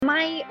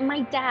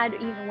my dad,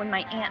 when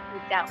my aunt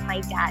moved out, my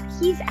dad,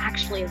 he's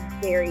actually a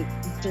very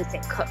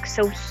decent cook.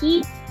 So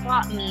he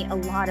taught me a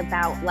lot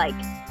about like,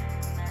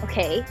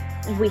 okay,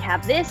 we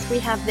have this,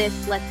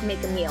 let's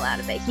make a meal out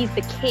of it. He's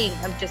the king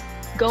of just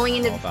going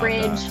into the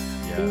fridge,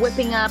 yes,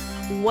 whipping up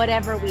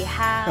whatever we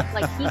have.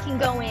 Like he can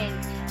go in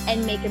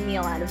and make a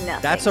meal out of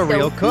nothing. That's a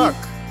real cook.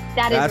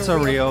 That's a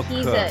real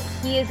cook.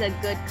 He is a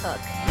good cook.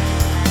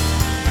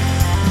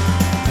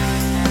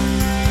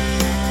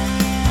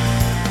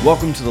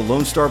 Welcome to the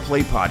Lone Star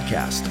Plate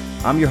Podcast.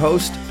 I'm your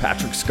host,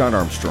 Patrick Scott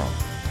Armstrong.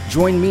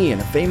 Join me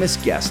and a famous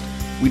guest.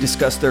 We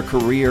discuss their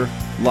career,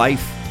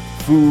 life,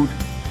 food,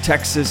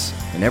 Texas,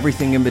 and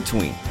everything in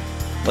between.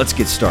 Let's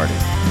get started.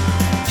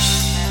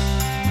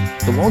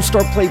 The Lone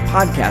Star Plate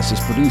Podcast is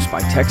produced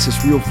by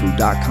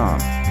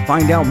TexasRealFood.com.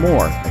 Find out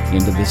more at the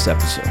end of this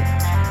episode.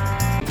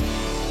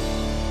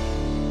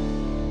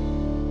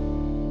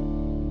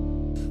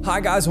 Hi,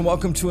 guys, and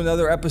welcome to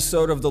another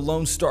episode of the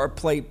Lone Star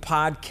Plate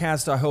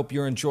Podcast. I hope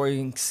you're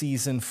enjoying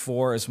Season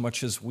 4 as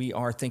much as we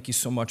are. Thank you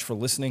so much for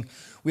listening.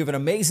 We have an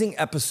amazing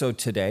episode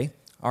today.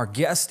 Our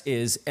guest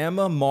is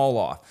Emma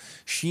Malouff.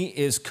 She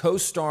is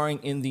co-starring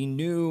in the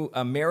new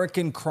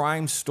American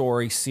Crime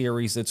Story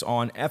series that's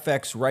on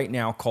FX right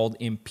now called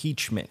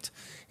Impeachment.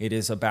 It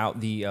is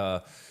about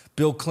the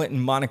Bill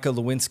Clinton-Monica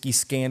Lewinsky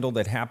scandal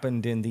that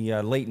happened in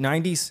the late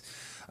 90s,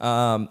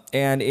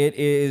 and it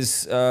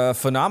is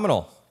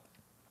phenomenal.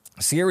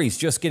 Series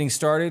just getting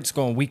started. It's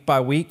going week by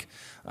week.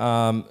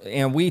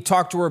 And we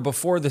talked to her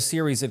before the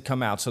series had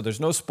come out, so there's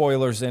no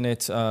spoilers in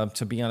it,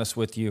 to be honest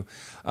with you.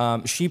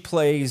 She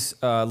plays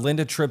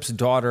Linda Tripp's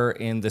daughter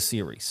in the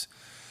series.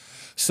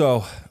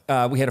 So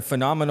we had a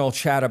phenomenal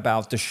chat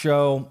about the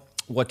show,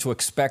 what to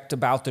expect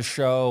about the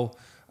show,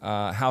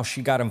 how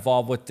she got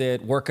involved with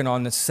it, working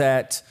on the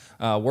set,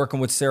 working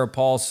with Sarah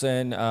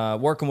Paulson,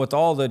 working with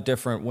all the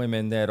different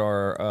women that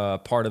are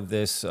part of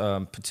this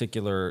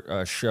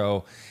particular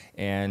show.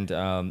 And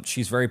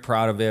she's very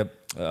proud of it.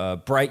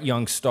 Bright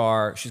young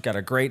star. She's got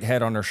a great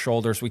head on her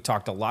shoulders. We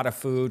talked a lot of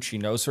food. She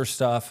knows her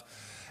stuff.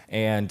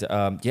 And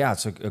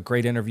it's a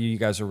great interview. You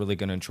guys are really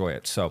going to enjoy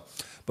it. So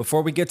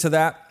before we get to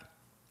that,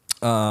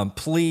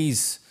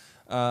 please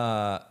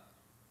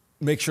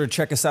make sure to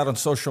check us out on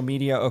social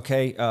media,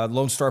 okay?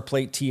 Lone Star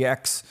Plate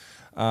TX,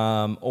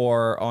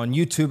 or on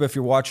YouTube if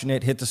you're watching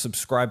it. Hit the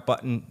subscribe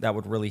button. That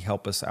would really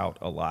help us out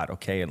a lot,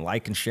 okay? And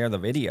like and share the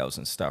videos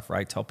and stuff,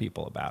 right? Tell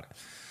people about it.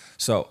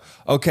 So,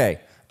 okay,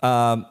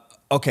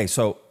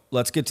 so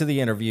let's get to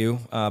the interview.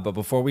 But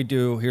before we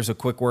do, here's a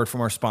quick word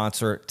from our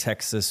sponsor,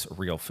 Texas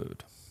Real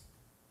Food.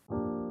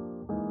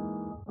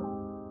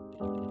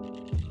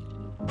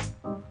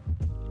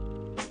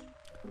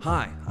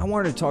 Hi, I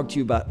wanted to talk to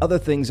you about other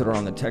things that are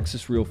on the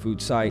Texas Real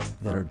Food site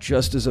that are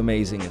just as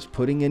amazing as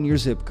putting in your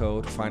zip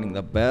code, finding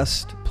the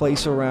best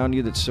place around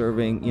you that's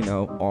serving,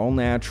 all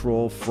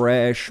natural,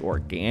 fresh,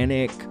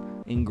 organic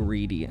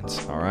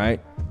ingredients, all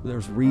right?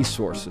 There's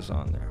resources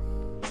on there.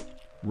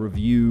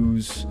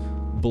 Reviews,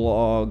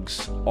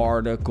 blogs,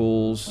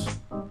 articles,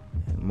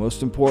 and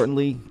most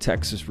importantly,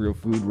 Texas Real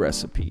Food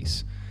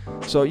recipes.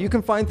 So you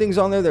can find things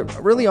on there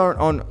that really aren't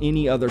on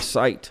any other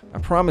site. I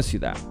promise you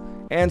that.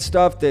 And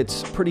stuff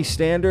that's pretty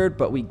standard,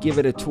 but we give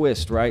it a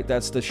twist, right?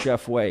 That's the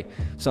chef way.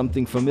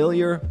 Something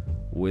familiar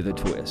with a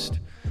twist.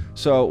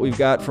 So we've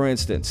got, for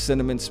instance,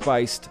 cinnamon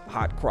spiced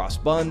hot cross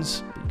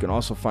buns. You can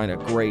also find a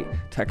great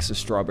Texas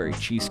strawberry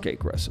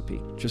cheesecake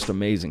recipe. Just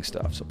amazing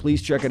stuff. So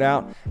please check it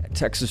out at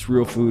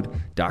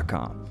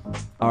TexasRealFood.com.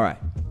 All right,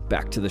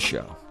 back to the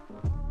show.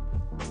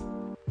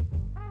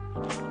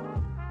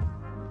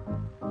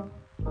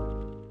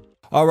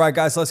 All right,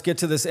 guys, let's get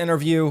to this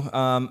interview.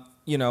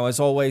 As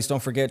always,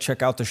 don't forget,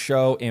 check out the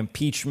show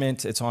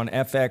Impeachment. It's on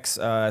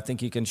FX. I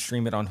think you can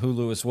stream it on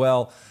Hulu as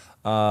well.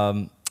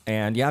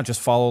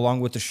 Just follow along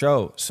with the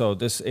show. So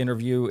this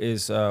interview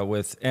is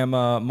with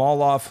Emma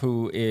Malouff,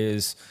 who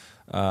is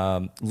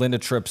Linda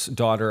Tripp's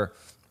daughter,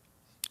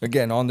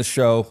 again, on the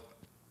show.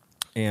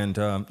 And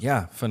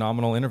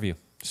phenomenal interview.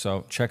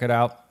 So check it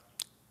out.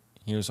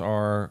 Here's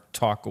our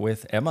talk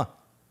with Emma.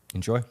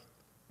 Enjoy.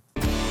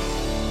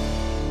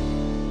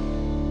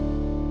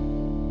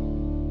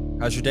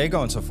 How's your day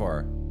going so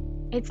far?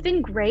 It's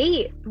been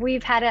great.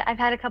 I've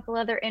had a couple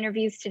other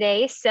interviews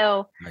today.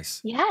 So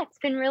nice. Yeah, it's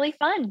been really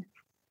fun.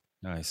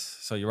 Nice.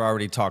 So you're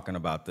already talking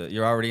about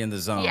you're already in the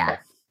zone.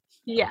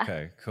 Yeah.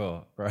 Okay,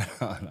 cool. Right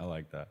on. I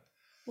like that.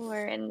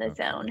 We're in the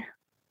zone.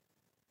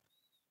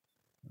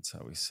 That's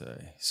how we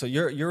say. So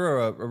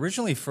you're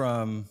originally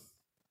from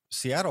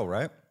Seattle,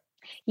 right?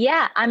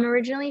 Yeah, I'm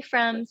originally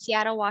from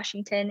Seattle,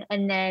 Washington,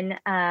 and then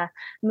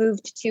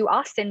moved to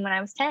Austin when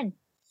I was 10.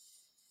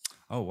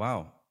 Oh,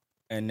 wow.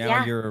 And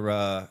now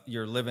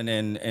you're living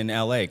in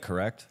LA,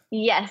 correct?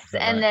 Yes,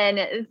 and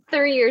then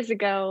 3 years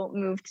ago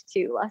moved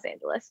to Los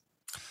Angeles.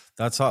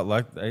 That's a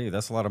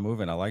lot of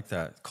moving. I like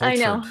that. Culture, I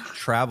know.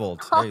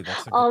 Traveled.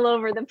 All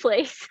over the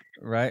place.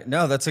 Right?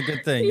 No, that's a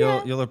good thing.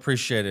 Yeah. You'll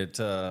appreciate it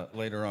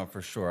later on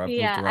for sure. I've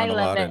moved around I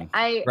love a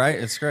lot. it. Right?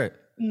 It's great.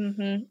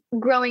 Mm-hmm.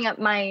 Growing up,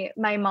 my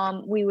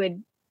mom, we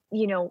would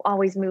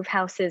always move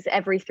houses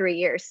every 3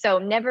 years. So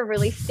never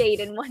really stayed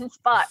in one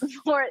spot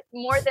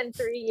more than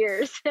 3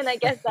 years. And I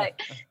guess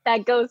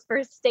that goes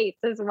for states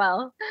as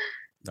well.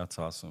 That's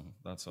awesome.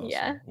 That's awesome.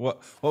 Yeah.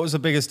 What was the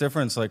biggest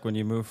difference like when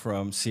you moved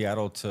from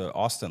Seattle to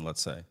Austin,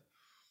 let's say?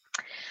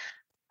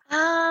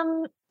 I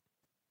don't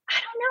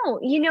know.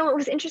 It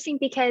was interesting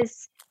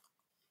because,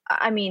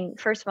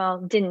 first of all,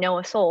 didn't know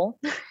a soul.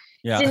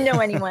 Yeah. Didn't know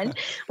anyone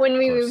when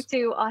we moved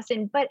to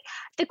Austin. But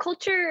the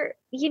culture,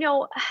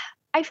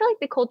 I feel like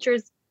the culture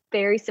is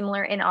very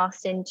similar in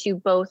Austin to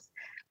both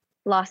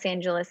Los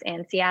Angeles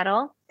and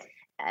Seattle.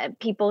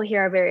 People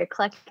here are very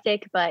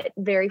eclectic, but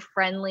very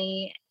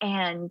friendly.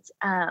 And,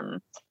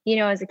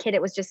 as a kid,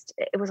 it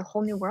was a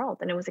whole new world,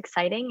 and it was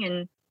exciting.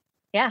 And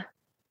yeah.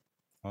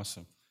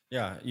 Awesome.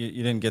 Yeah.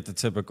 You didn't get the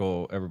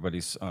typical,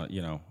 everybody's,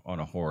 on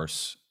a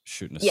horse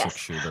shooting a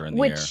 6-shooter in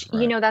the air. Which,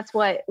 right? That's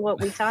what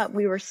we thought.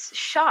 We were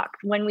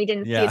shocked when we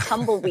didn't see a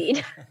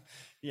tumbleweed.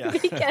 Yeah.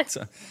 Because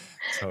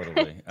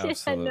totally.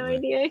 Absolutely. I had no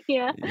idea.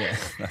 Yeah. Yeah.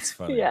 That's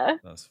funny. Yeah.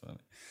 That's funny.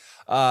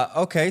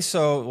 Okay.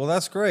 So, well,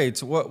 that's great.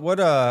 So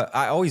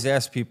I always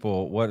ask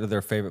people, what are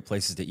their favorite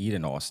places to eat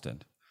in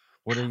Austin?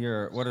 What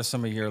are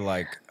some of your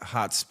like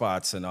hot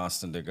spots in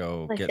Austin to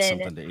go get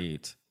something to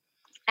eat?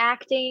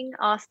 Acting,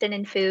 Austin,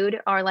 and food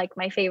are like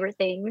my favorite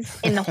things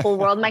in the whole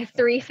world. My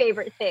 3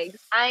 favorite things.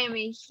 I am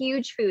a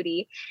huge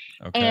foodie.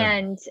 Okay.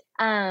 And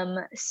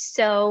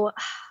so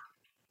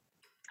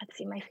let's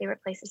see, my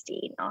favorite places to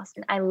eat in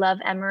Austin. I love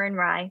Emma and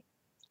Rye.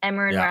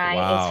 Emma and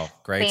Rye is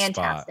great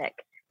fantastic.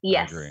 Spot.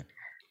 Yes. I agree.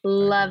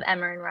 Love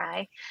Emma and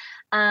Rye.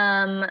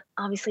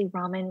 Obviously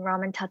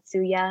ramen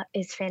Tatsuya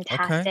is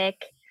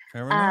fantastic.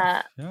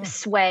 Okay.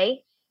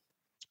 Sway.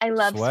 I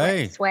love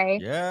Sway.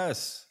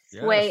 Yes.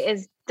 Sway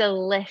is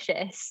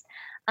delicious.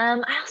 I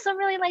also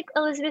really like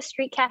Elizabeth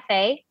Street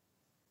Cafe.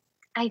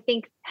 I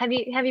think have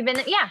you been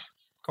there? Yeah.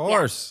 Of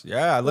course.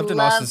 Yeah. I lived in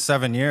Austin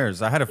 7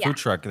 years. I had a food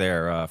truck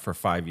there for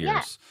 5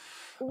 years.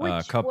 Yeah.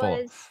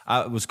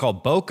 It was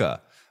called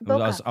Boca.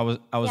 Boca.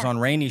 I was on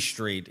Rainey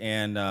Street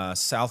and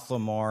South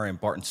Lamar and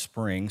Barton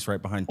Springs,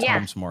 right behind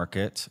Tom's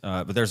Market.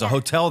 But there's a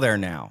hotel there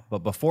now. But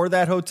before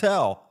that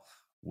hotel,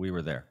 we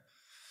were there.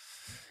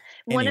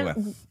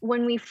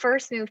 When we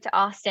first moved to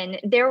Austin,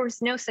 there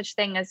was no such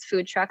thing as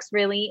food trucks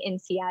really in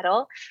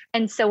Seattle.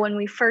 And so when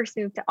we first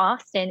moved to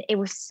Austin, it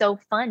was so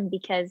fun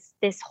because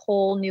this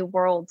whole new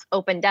world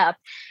opened up,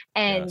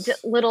 and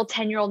little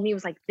 10-year-old me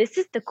was like, this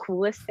is the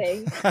coolest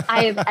thing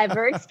I have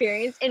ever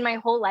experienced in my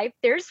whole life.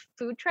 There's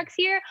food trucks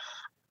here.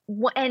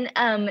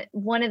 And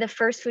one of the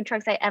first food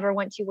trucks I ever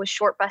went to was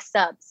Short Bus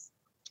Subs.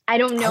 I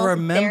don't know. I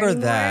remember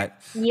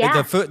that.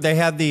 Yeah. They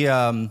had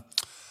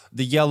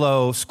the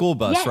yellow school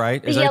bus,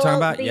 right? Is that what you're talking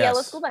about? The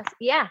yellow school bus.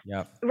 Yeah.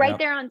 Yep. Right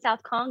there on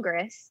South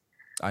Congress.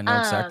 I know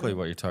exactly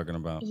what you're talking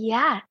about.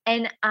 Yeah.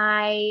 And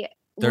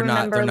they're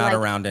not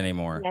around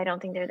anymore. Yeah, I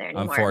don't think they're there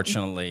anymore.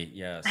 Unfortunately,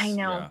 yes. I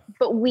know. Yeah.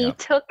 But we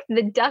took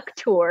the duck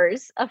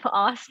tours of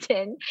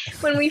Austin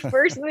when we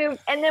first moved,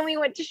 and then we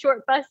went to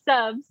Short Bus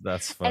Subs.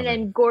 That's funny. And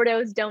then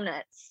Gordo's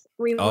Donuts.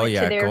 We went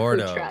to their food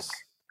truck.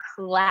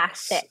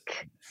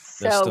 Classic.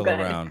 They're so still good.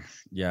 around.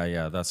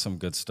 Yeah. That's some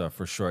good stuff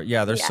for sure.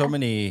 Yeah, there's so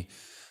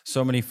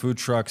many food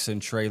trucks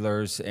and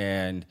trailers,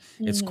 and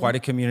it's quite a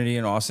community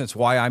in Austin. It's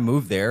why I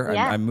moved there.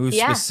 I moved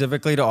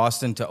specifically to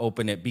Austin to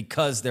open it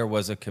because there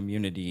was a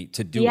community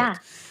to do it.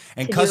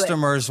 And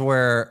customers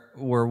were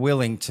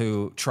willing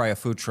to try a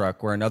food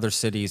truck, where in other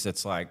cities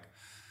it's like,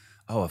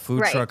 oh, a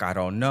food truck, I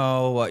don't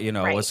know,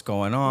 what's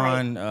going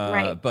on.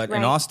 But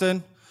in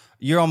Austin,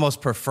 you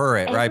almost prefer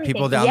it, right?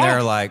 People down there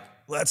are like,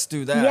 let's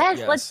do that.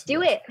 Yes, let's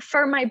do it.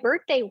 For my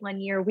birthday one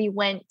year, we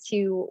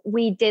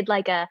did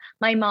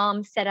my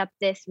mom set up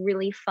this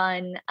really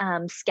fun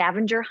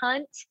scavenger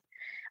hunt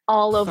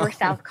all over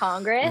South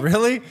Congress.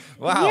 Really?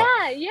 Wow.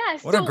 Yeah.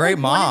 What a great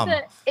mom.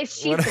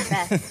 She's the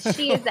best.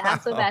 She is the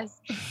absolute best.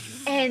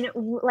 And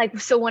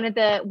so one of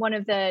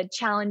the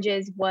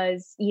challenges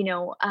was,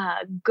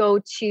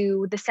 go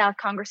to the South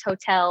Congress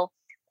Hotel,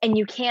 and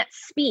you can't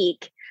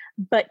speak,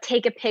 but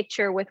take a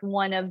picture with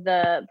one of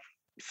the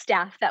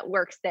staff that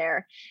works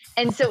there.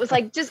 And so it was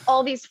like just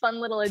all these fun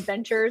little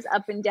adventures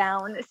up and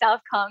down South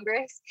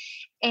Congress,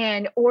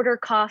 and order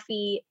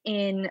coffee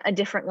in a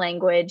different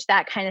language,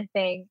 that kind of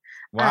thing.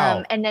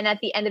 Wow. And then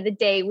at the end of the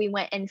day, we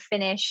went and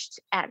finished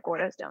at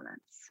Gordo's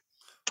Donuts.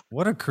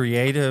 What a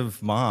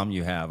creative mom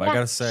you have. I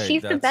gotta say,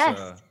 she's the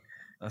best.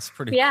 That's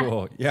pretty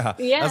cool. Yeah.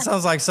 That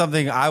sounds like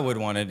something I would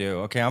want to do.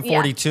 Okay, I'm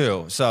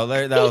 42, so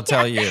that'll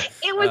tell you.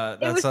 It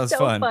was so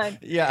fun.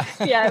 Yeah.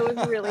 Yeah, it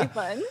was really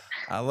fun.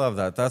 I love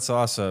that. That's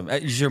awesome.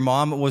 Was your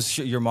mom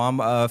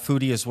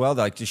foodie as well?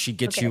 Like, did she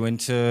get you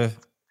into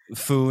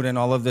food and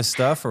all of this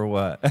stuff, or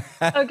what?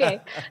 Okay,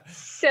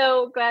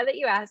 so glad that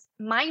you asked.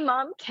 My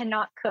mom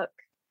cannot cook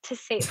to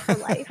save her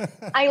life.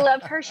 I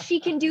love her. She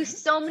can do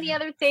so many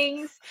other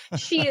things.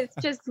 She is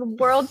just the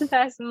world's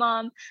best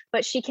mom,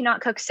 but she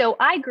cannot cook. So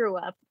I grew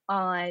up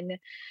on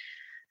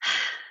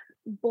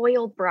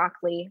boiled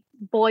broccoli,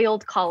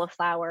 boiled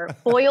cauliflower,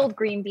 boiled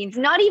green beans,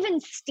 not even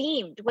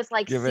steamed, was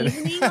like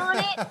seasoning on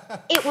it.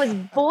 It was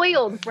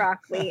boiled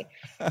broccoli,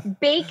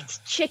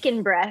 baked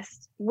chicken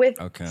breast with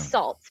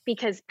salt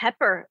because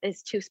pepper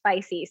is too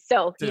spicy.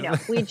 So, you know,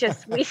 we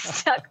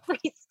stuck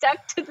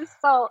to the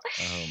salt.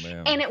 Oh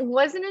man. And it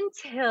wasn't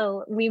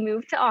until we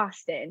moved to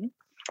Austin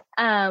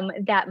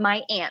that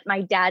my aunt,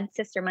 my dad's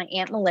sister, my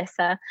Aunt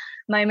Melissa,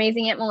 my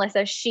amazing Aunt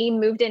Melissa, she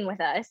moved in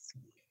with us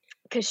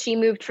because she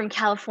moved from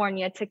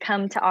California to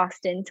come to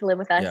Austin to live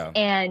with us. Yeah.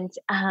 And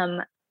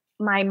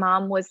my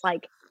mom was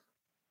like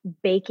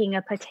baking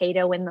a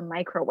potato in the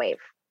microwave.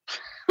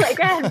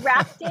 Like I had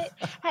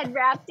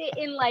wrapped it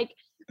in like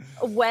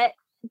wet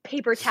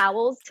paper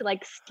towels to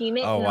like steam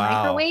it in the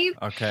microwave.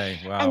 Okay.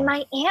 Wow. And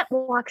my aunt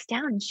walks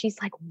down and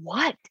she's like,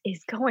 what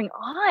is going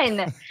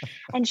on?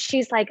 And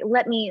she's like,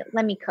 let me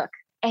cook.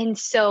 And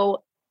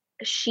so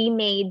she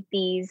made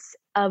these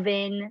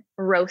oven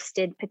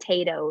roasted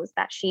potatoes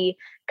that she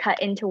cut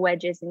into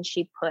wedges, and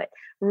she put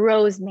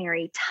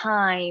rosemary,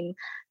 thyme,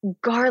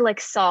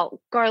 garlic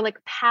salt, garlic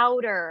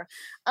powder,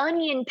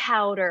 onion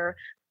powder,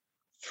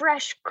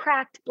 fresh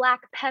cracked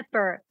black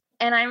pepper.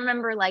 And I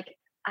remember like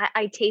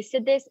I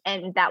tasted this,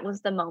 and that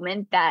was the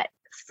moment that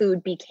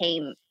food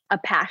became a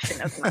passion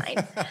of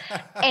mine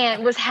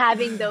and was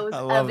having those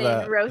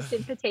oven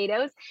roasted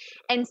potatoes.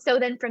 And so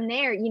then from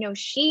there, you know,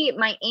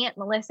 my Aunt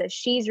Melissa,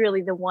 she's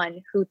really the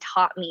one who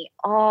taught me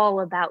all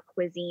about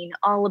cuisine,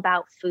 all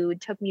about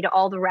food, took me to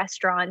all the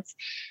restaurants.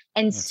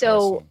 And that's so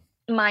awesome.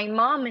 My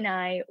mom and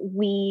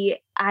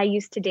I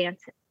used to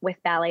dance with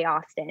Ballet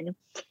Austin.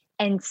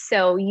 And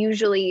so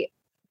usually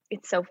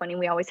it's so funny.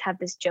 We always have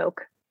this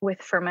joke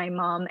for my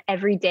mom.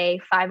 Every day,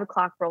 5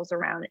 o'clock rolls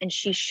around and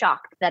she's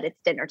shocked that it's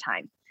dinner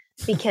time.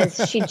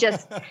 Because she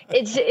just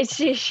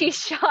she's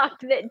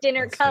shocked that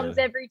dinner comes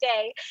every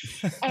day.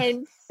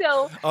 And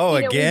so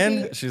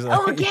again she's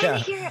like, again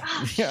here,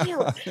 shoot.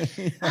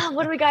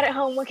 What do we got at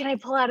home? What can I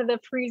pull out of the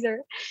freezer?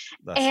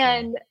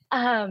 That's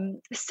funny.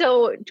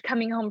 So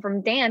coming home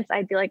from dance,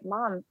 I'd be like,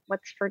 Mom,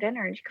 what's for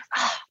dinner? And she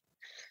goes,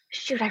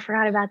 shoot, I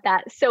forgot about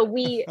that. So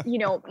we, you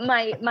know,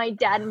 my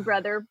dad and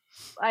brother,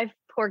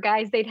 poor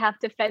guys, they'd have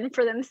to fend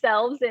for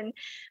themselves. And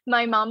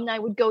my mom and I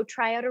would go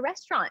try out a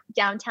restaurant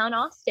downtown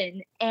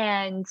Austin.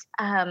 And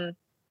I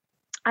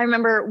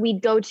remember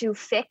we'd go to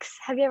Fix.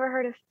 Have you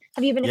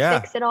been to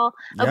Fix at all?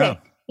 Okay.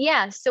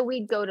 Yeah. So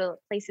we'd go to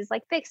places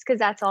like Fix because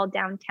that's all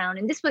downtown.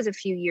 And this was a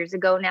few years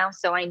ago now.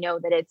 So I know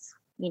that it's,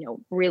 you know,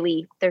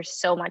 really, there's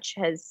so much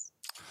has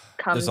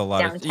come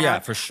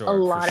downtown. For sure. A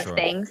lot of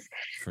things.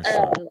 For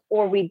sure.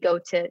 Or we'd go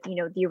to, you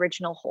know, the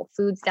original Whole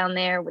Foods down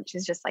there, which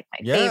is just like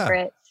my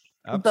favorite.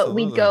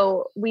 Absolutely.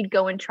 But we'd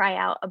go and try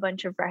out a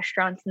bunch of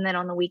restaurants. And then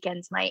on the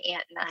weekends, my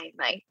aunt and I,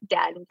 my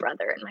dad and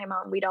brother and my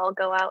mom, we'd all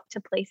go out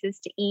to places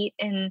to eat.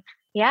 And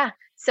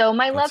so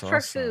my love for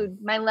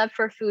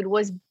food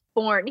was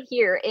born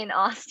here in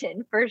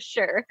Austin for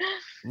sure.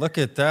 Look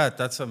at that.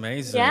 That's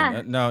amazing.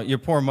 Yeah. No, your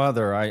poor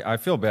mother, I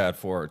feel bad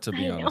for her, to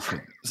be honest.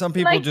 Some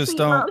people just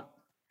don't.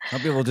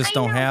 Some people just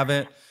don't have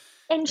it.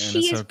 And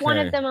she is one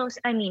of the most,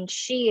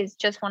 she is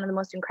just one of the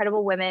most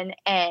incredible women.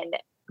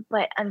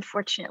 But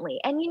unfortunately,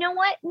 and you know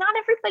what? Not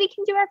everybody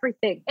can do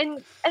everything.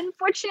 And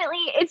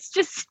unfortunately, it's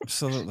just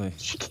absolutely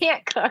she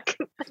can't cook.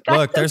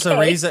 Look, there's a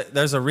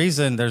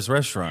reason there's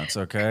restaurants,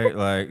 okay?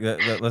 Like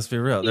let's be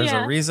real. There's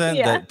a reason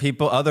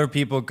that other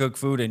people cook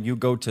food and you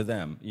go to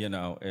them, you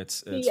know.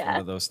 It's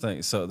one of those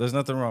things. So there's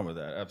nothing wrong with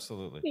that.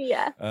 Absolutely.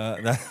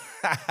 Yeah.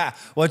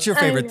 What's your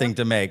favorite thing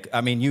to make?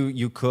 I mean,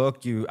 you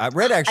cook, I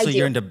read actually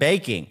you're into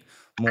baking.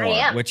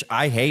 More, which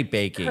I hate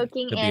baking.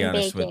 Cooking to be and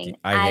honest baking. with you,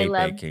 I hate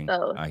baking.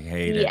 Both. I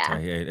hate it.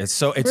 I hate it.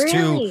 So it's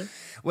too.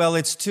 Well,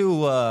 it's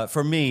too.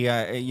 For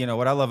me, you know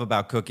what I love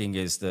about cooking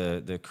is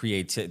the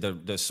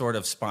the sort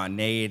of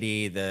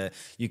spontaneity.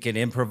 You can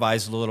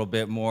improvise a little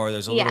bit more.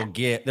 There's a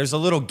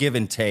little give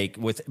and take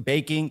with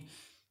baking.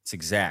 It's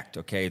exact.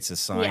 Okay, it's a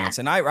science,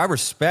 and I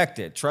respect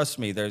it. Trust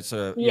me. There's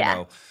you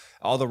know.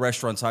 All the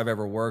restaurants I've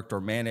ever worked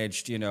or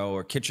managed, you know,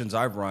 or kitchens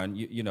I've run,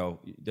 you know,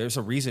 there's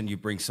a reason you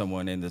bring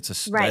someone in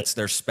that's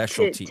their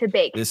specialty. To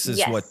bake. This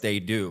is what they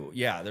do.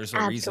 Yeah, there's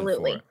a reason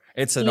for it.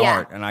 It's an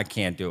art, and I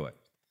can't do it.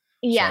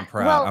 Yeah, so I'm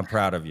proud. Well, I'm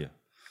proud of you.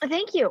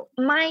 Thank you.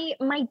 My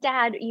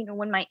dad, you know,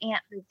 when my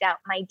aunt moved out,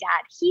 my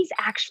dad, he's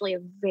actually a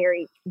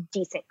very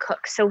decent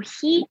cook. So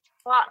he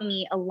taught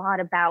me a lot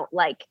about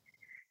like,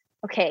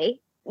 okay,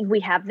 we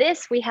have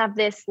this,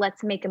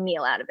 let's make a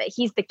meal out of it.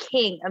 He's the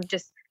king of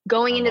just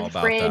going into the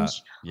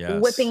fridge,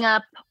 whipping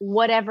up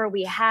whatever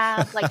we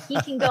have. Like he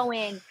can go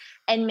in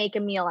and make a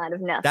meal out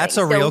of nothing. That's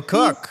a real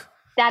cook.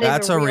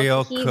 That's a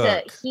real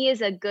cook. He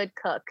is a good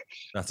cook.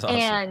 That's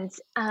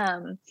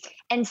awesome.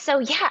 And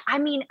so, I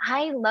mean,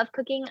 I love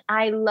cooking.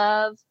 I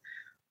love,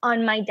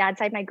 on my dad's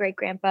side, my great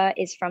grandpa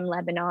is from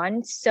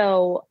Lebanon.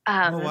 So,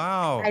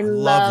 wow. I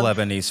love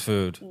Lebanese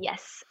food.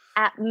 Yes.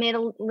 At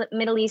Middle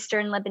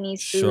Eastern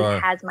Lebanese food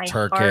has my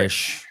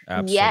Turkish,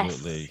 heart.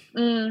 Absolutely. Yes.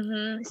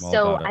 Mm-hmm.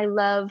 So I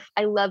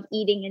love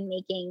eating and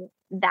making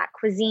that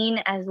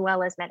cuisine as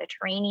well as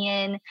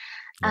Mediterranean.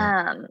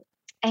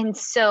 And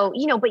so,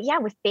 but yeah,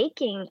 with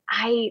baking,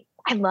 I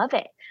love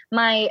it.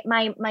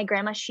 My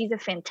grandma, she's a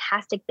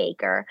fantastic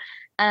baker.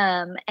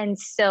 And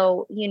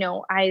so,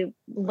 I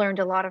learned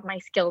a lot of my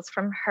skills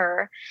from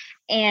her.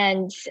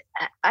 And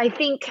I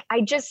think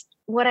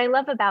what I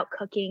love about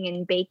cooking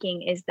and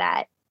baking is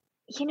that,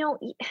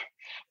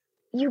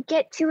 you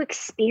get to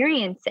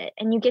experience it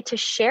and you get to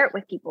share it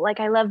with people. Like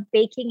I love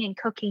baking and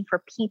cooking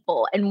for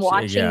people and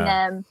watching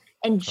them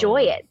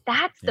enjoy it.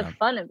 That's the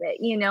fun of it,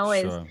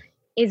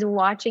 is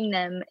watching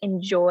them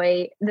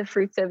enjoy the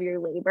fruits of your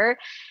labor.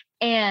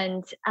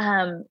 And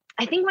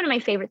I think one of my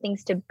favorite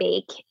things to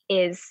bake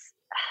is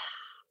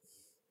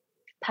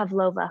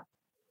pavlova.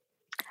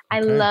 I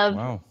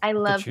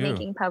love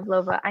making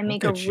pavlova. I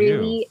make a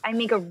really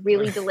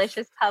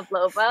delicious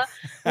pavlova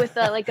with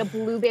a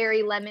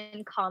blueberry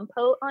lemon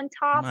compote on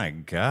top. My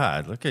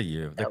God, look at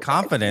you. The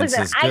confidence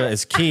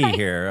is key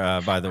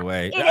here, by the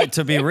way.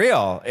 To be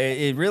real,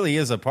 it really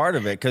is a part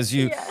of it because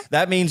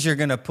that means you're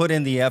going to put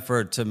in the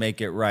effort to make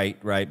it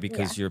right?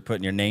 Because you're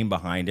putting your name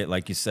behind it,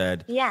 like you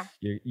said. Yeah.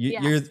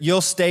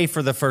 You'll stay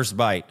for the first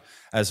bite,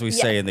 as we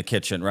say in the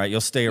kitchen, right? You'll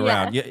stay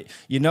around.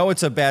 You know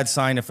it's a bad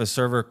sign if a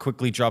server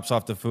quickly drops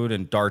off the food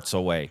and darts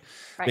away.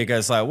 Right.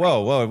 Because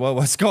whoa,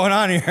 what's going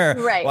on here?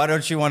 Right. Why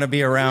don't you want to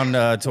be around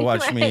to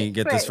watch me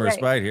get this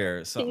first bite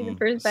here? Something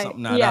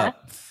not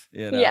up.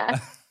 Yeah.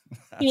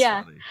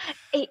 Yeah.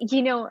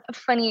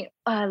 Funny,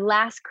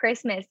 last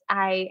Christmas,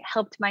 I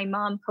helped my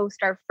mom host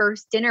our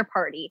first dinner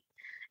party.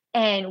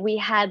 And we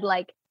had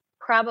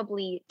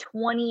probably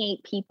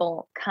 28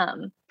 people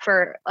come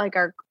for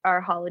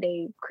our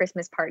holiday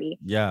Christmas party.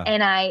 Yeah.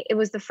 And it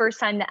was the first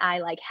time that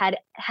I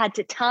had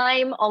to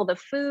time all the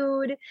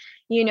food,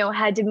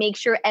 had to make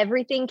sure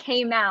everything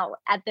came out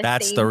at the same time.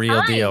 That's the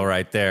real deal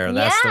right there. Yeah.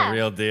 That's the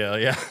real deal.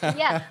 Yeah.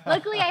 Yeah.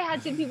 Luckily I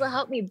had some people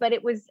help me, but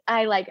it was,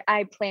 I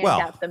planned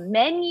out the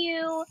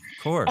menu. Of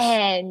course.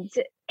 And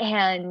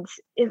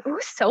it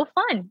was so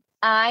fun.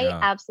 I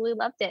absolutely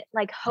loved it.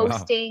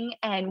 Hosting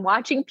and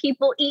watching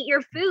people eat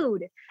your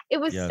food. It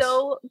was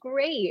so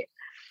great.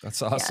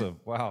 That's awesome.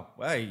 Yeah. Wow.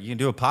 Hey, you can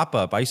do a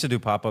pop-up. I used to do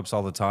pop-ups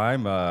all the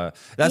time.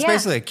 That's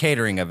basically a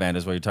catering event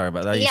is what you're talking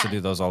about. I used to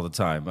do those all the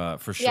time,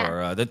 for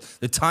sure. Yeah.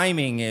 The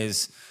timing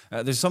is,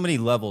 there's so many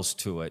levels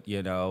to it,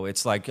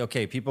 It's like,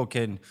 okay, people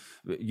can,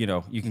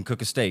 you can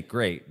cook a steak,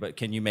 great, but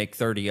can you make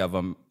 30 of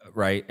them,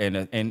 right?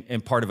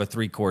 And part of a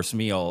 3-course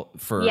meal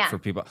for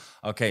people.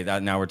 Okay,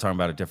 now we're talking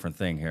about a different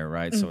thing here,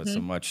 right? So it's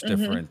a much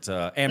different,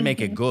 and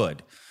make it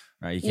good.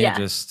 Right, you can't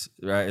just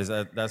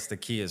that's the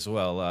key as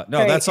well.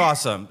 No, that's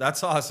awesome.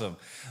 That's awesome.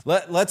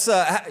 Let's you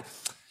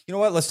know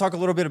what? Let's talk a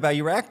little bit about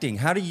your acting.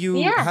 How do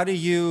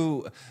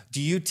you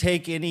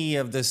take any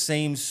of the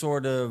same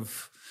sort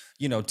of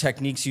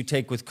techniques you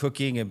take with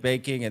cooking and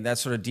baking and that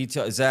sort of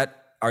detail?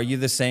 Are you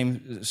the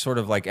same sort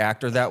of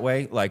actor that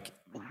way?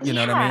 You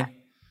know what I mean?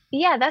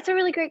 Yeah, that's a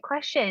really great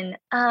question.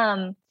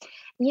 I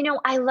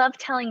love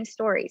telling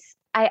stories.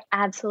 I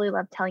absolutely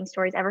love telling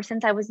stories. Ever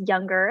since I was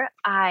younger,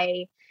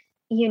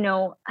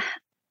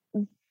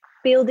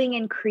 building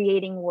and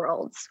creating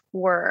worlds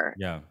were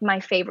my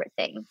favorite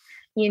thing.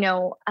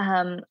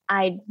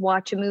 I'd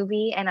watch a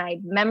movie and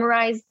I'd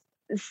memorize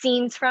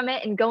scenes from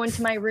it and go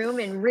into my room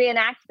and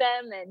reenact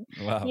them and,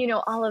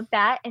 all of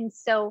that. And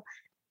so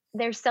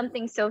there's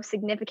something so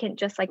significant,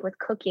 just like with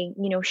cooking,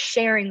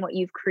 sharing what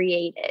you've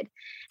created.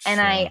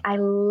 And I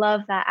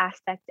love that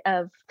aspect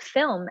of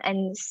film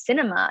and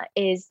cinema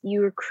is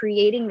you're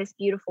creating this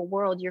beautiful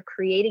world. You're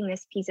creating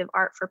this piece of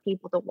art for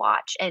people to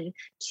watch and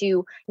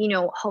to,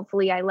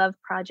 hopefully I love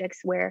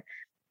projects where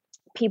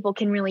people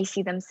can really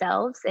see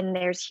themselves and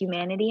there's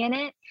humanity in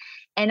it.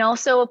 And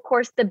also, of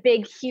course, the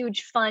big,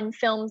 huge, fun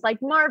films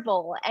like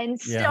Marvel and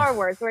Star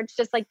Wars, where it's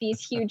just these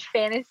huge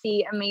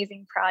fantasy,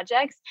 amazing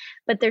projects.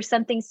 But there's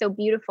something so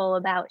beautiful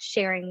about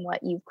sharing what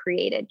you've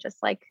created, just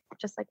like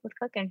with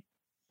cooking.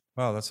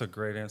 Wow, that's a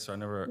great answer. I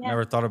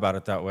never thought about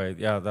it that way.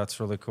 Yeah, that's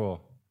really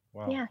cool.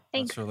 Wow, yeah,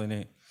 thanks. That's really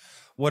neat.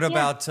 What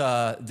about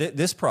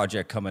this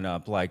project coming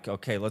up?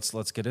 Okay,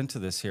 let's get into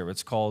this here.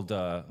 It's called,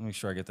 let me make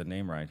sure I get the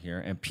name right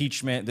here.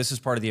 Impeachment. This is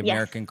part of the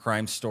American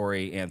Crime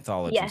Story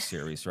anthology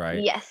series,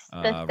 right? Yes,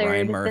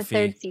 Ryan Murphy.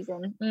 The third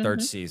season. Mm-hmm.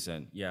 Third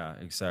season. Yeah,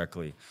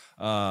 exactly.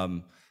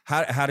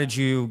 How did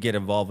you get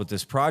involved with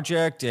this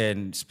project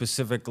and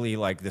specifically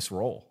this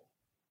role?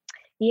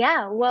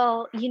 Yeah,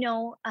 well,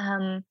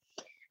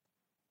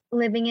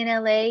 living in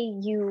LA,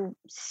 you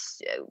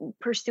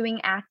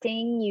pursuing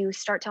acting, you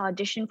start to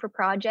audition for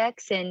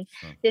projects. And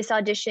this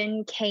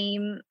audition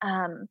came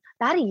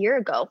about a year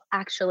ago,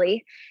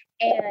 actually.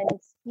 And,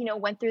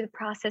 went through the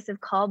process of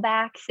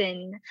callbacks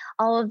and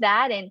all of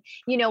that. And,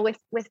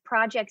 with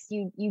projects,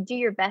 you do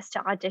your best to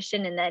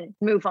audition and then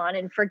move on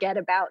and forget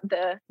about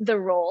the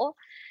role.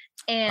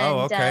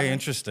 And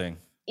interesting.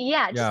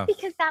 Yeah, just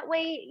because that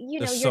way,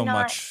 there's you're so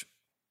much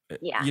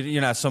Yeah.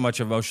 You're not so much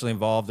emotionally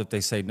involved if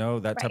they say no,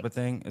 that type Right. of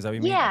thing. Is that what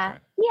you mean? Yeah. Okay.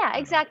 Yeah, Right on.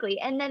 exactly.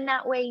 And then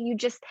that way you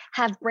just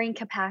have brain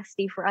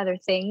capacity for other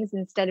things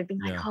instead of being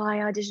like, Yeah. oh, I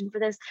auditioned for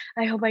this.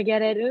 I hope I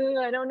get it.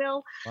 I don't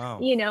know. Wow.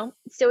 You know,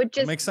 so it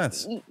That just, makes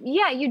sense.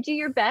 yeah, you do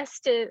your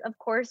best to, of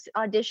course,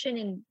 audition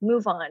and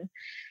move on.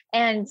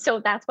 And so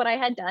that's what I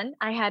had done.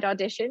 I had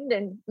auditioned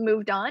and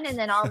moved on. And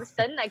then all of a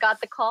sudden I got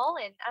the call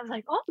and I was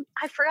like, oh,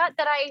 I forgot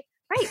that I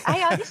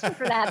auditioned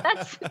for that.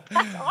 That's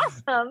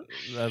awesome.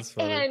 That's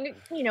funny. And,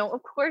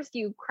 of course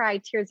you cry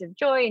tears of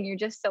joy and you're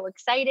just so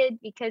excited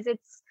because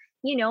it's,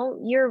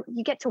 you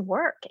get to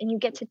work and you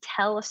get to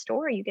tell a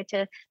story. You get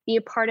to be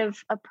a part of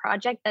a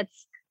project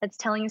that's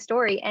telling a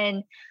story.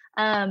 And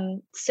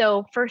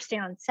so first day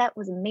on set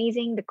was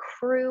amazing. The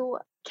crew,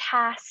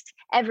 cast,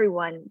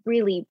 everyone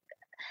really,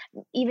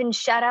 even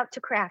shout out to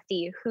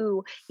Crafty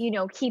who,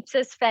 keeps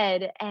us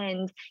fed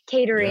and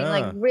catering,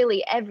 like Yeah.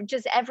 really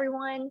just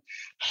everyone,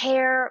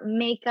 hair,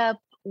 makeup,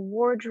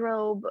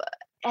 wardrobe,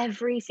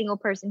 every single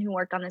person who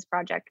worked on this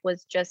project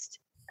was just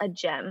a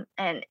gem.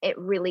 And it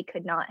really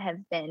could not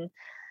have been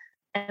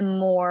a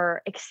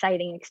more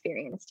exciting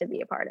experience to be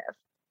a part of.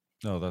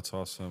 No, that's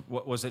awesome.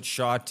 What was it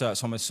shot? So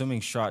I'm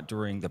assuming shot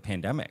during the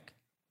pandemic,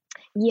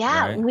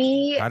 Yeah, right?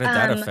 we How did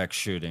that affect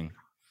shooting?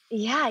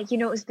 yeah,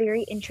 it was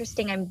very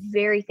interesting. I'm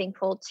very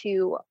thankful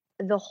to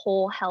the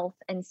whole health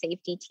and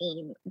safety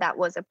team that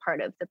was a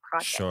part of the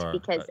project Sure.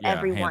 because Yeah, hands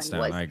everyone down.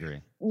 was, I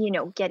agree.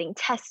 getting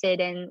tested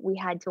and we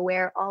had to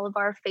wear all of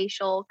our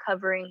facial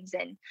coverings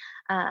and,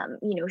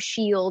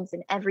 shields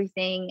and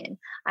everything. And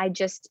I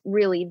just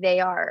really, they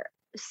are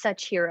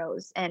such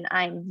heroes. And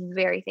I'm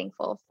very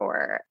thankful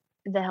for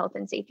the health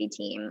and safety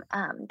team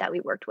that we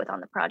worked with on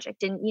the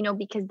project. And,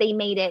 because they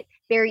made it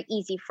very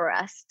easy for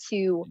us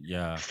to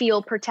Yeah.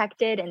 feel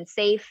protected and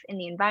safe in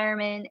the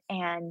environment.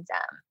 And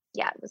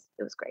yeah, it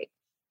was great.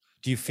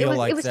 Do you It feel was it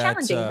like was that?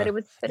 challenging, but it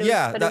was but it was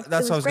Yeah, but it was it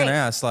that's what I was was going to great.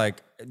 ask.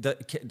 Like,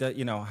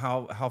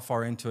 how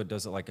far into it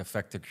does it like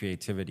affect the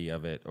creativity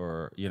of it,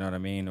 or you know what I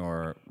mean,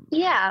 or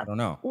Yeah. I don't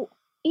know.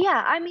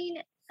 Yeah, I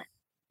mean,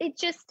 it's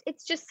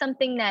just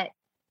something that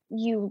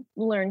you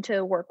learn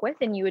to work with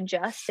and you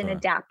adjust and Sure.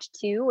 adapt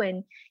to.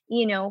 And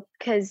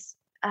because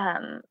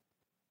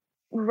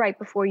right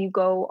before you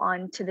go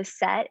onto the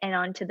set and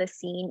onto the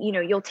scene,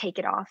 you'll take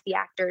it off. The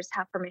actors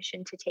have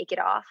permission to take it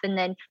off, and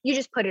then you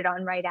just put it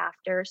on right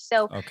after.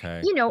 So,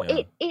 Okay.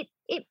 Yeah.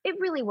 it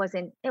really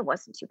wasn't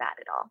too bad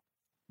at all.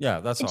 Yeah,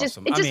 that's It just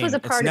awesome. it I just was mean, a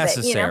it's part of it.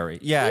 necessary.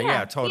 Yeah, yeah, Yeah,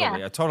 yeah,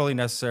 totally. Totally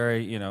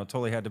necessary.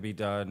 Totally had to be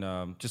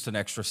done. Just an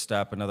extra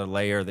step, another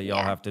layer that y'all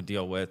yeah, have to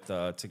deal with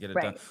to get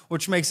it done, right.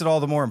 which makes it all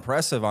the more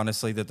impressive,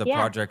 honestly, that the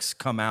Yeah, projects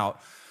come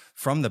out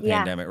from the yeah,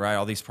 pandemic, right?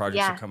 All these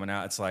projects are yeah. coming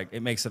out. It's like it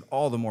makes it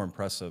all the more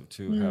impressive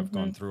to have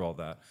gone Mhm, through all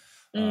that.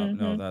 No,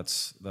 mhm.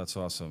 that's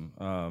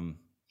awesome.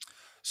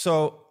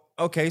 So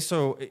okay,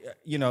 so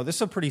this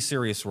is a pretty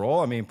serious role.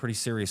 I mean, pretty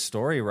serious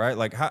story, right?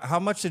 Like, how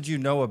much did you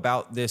know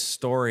about this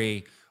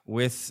story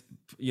with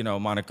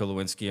Monica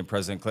Lewinsky and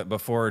President Clinton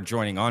before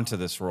joining onto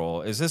this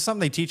role? Is this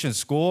something they teach in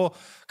school?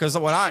 Because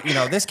when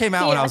this came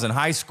out when I Yeah, was in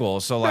high school,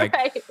 so like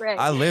right, right,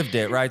 I lived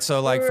it, right? So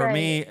like for right.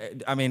 me,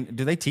 I mean,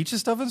 do they teach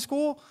this stuff in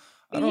school?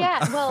 I don't, Yeah,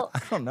 well, I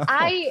don't know.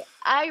 I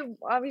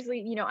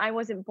obviously, I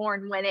wasn't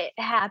born when it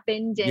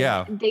happened and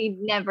Yeah, they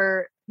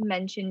never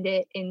mentioned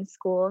it in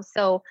school.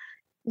 So,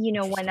 when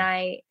interesting.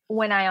 I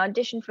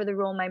auditioned for the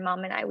role, my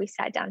mom and I we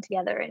sat down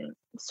together and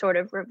sort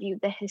of reviewed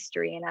the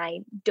history and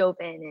I dove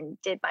in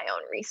and did my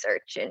own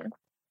research and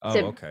Oh,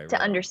 to okay, to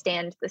right on.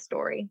 understand the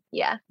story.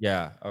 Yeah.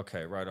 Yeah.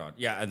 Okay. Right on.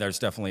 Yeah. And there's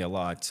definitely a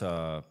lot,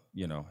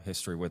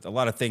 history with a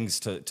lot of things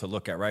to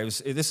look at, right?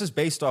 This is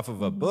based off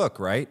of a Mhm. book,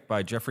 right,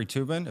 by Jeffrey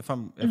Toobin, if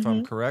I'm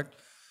Mhm. correct.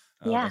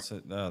 Yeah.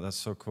 That's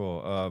so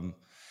cool.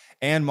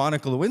 And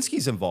Monica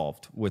Lewinsky's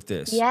involved with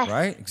this, Yes.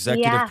 right?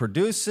 Executive Yeah.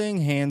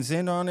 producing, hands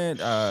in on it.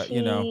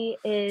 She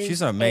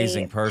She's is an a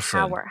amazing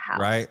person, powerhouse.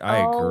 right? I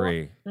Oh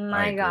agree. I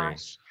my agree.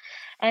 gosh.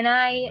 And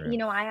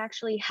Agree. I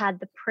actually had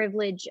the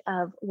privilege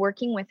of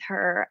working with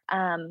her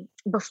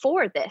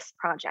before this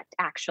project,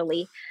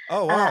 actually.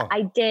 Oh wow.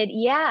 I did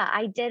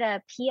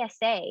a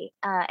PSA,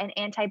 an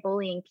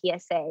anti-bullying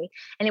PSA,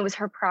 and it was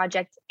her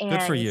project.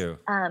 Good for And you.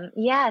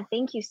 yeah,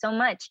 thank you so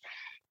much.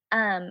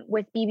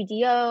 With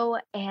BBDO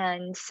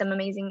and some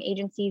amazing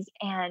agencies.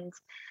 And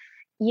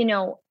you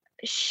know,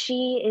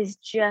 she is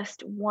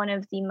just one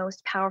of the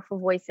most powerful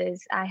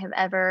voices I have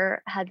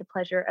ever had the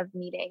pleasure of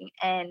meeting,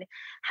 and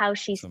how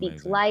she It's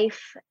speaks amazing.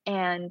 life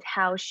and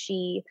how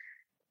she's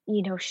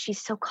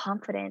so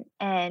confident,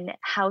 and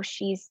how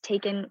she's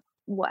taken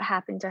what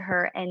happened to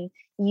her and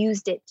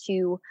used it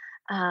to,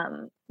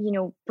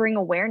 bring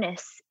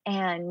awareness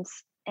and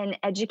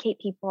educate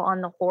people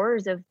on the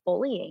horrors of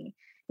bullying,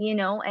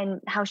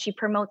 and how she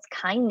promotes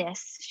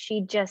kindness.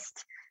 She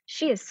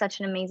is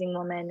such an amazing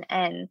woman.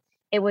 And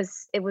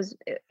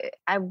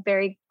I'm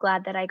very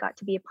glad that I got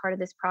to be a part of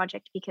this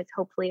project because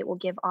hopefully it will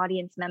give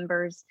audience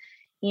members,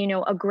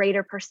 a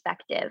greater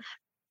perspective,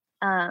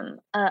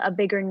 a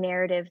bigger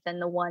narrative than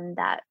the one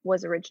that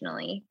was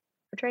originally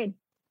portrayed.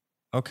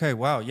 Okay.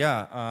 Wow.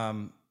 Yeah.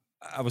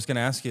 I was going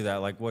to ask you that,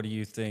 like, what do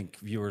you think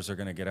viewers are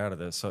going to get out of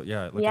this? So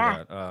yeah, look Yeah.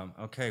 at that.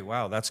 Okay,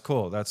 wow, that's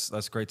cool.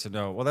 That's great to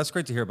know. Well, that's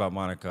great to hear about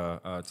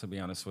Monica. To be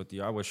honest with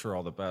you, I wish her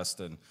all the best,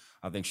 and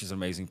I think she's an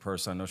amazing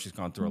person. I know she's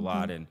gone through a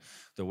lot, and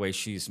the way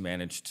she's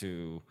managed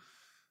to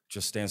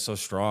just stand so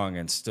strong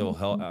and still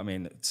help. I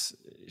mean,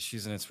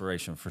 she's an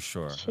inspiration for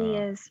sure. She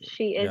is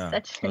Yeah, such an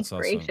that's awesome.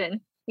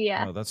 inspiration.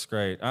 Yeah. Oh, that's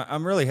great.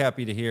 I'm really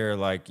happy to hear,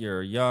 like,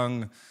 you're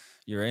young,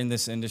 you're in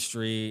this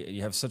industry,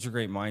 you have such a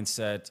great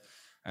mindset.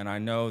 And I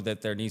know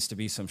that there needs to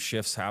be some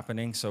shifts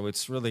happening. So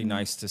it's really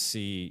nice to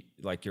see,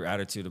 like, your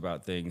attitude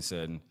about things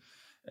and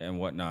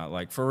whatnot.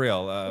 Like, for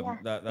real,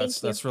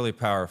 that's really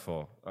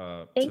powerful,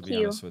 to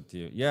be honest with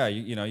you. Yeah,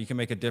 you know, you can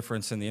make a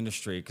difference in the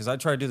industry. Because I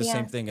tried to do the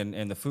same thing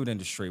in the food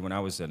industry when I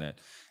was in it.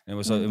 And it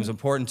was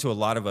important to a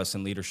lot of us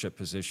in leadership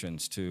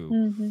positions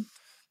to,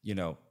 you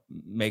know,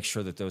 make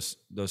sure that those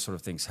sort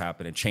of things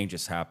happen and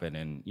changes happen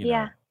and, you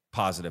know,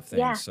 positive things.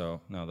 Yeah.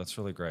 So, no, that's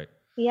really great.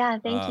 Yeah,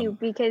 thank you.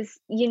 Because,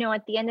 you know,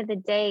 at the end of the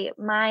day,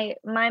 my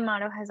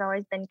motto has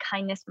always been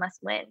kindness must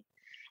win.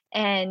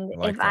 And I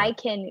like if that. I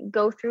can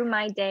go through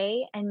my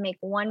day and make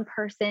one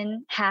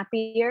person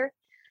happier,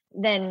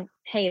 then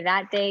hey,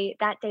 that day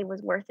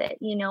was worth it.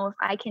 You know, if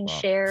I can Wow.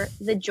 share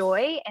the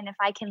joy and if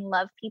I can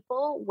love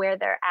people where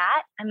they're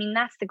at, I mean,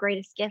 that's the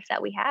greatest gift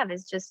that we have,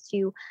 is just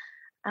to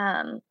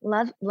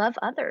love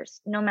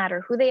others, no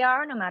matter who they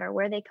are, no matter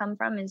where they come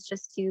from, is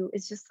just to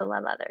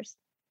love others.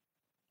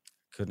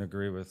 Couldn't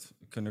agree with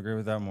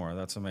that more.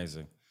 That's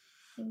amazing.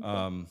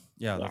 Thank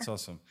Yeah, you. that's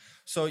awesome.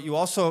 So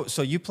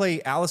you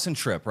play Allison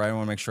Tripp, right? I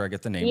want to make sure I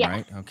get the name Yes.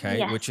 right. Okay,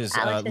 Yes. which is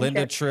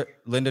Allison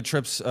Linda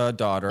Tripp's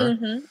daughter.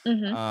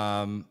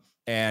 Mm-hmm.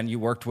 And you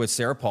worked with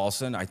Sarah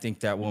Paulson. I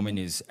think that woman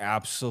is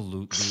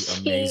absolutely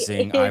She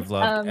amazing. is I've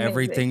loved amazing.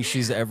 everything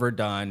she's ever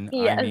done.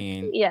 Yes. I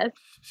mean, Yes.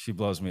 she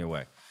blows me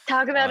away.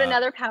 Talk about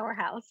another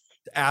powerhouse.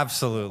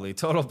 Absolutely,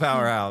 total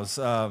powerhouse.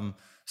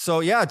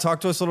 So yeah,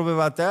 talk to us a little bit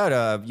about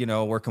that. You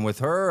know, working with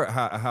her,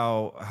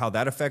 how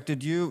that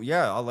affected you.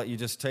 Yeah, I'll let you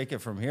just take it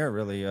from here.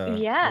 Really,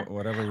 Yeah.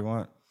 whatever you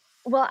want.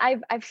 Well,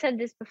 I've said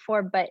this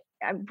before, but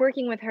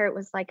working with her, it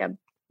was like a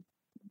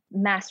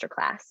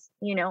masterclass.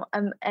 You know,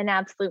 an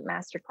absolute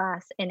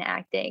masterclass in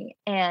acting,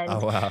 and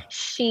Oh wow!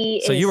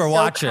 she. So is you were so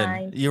watching.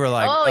 kind. You were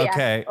like, Oh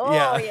okay,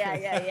 yeah. Oh yeah.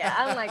 yeah.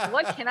 I'm like,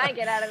 what can I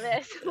get out of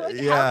this?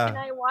 Yeah. How can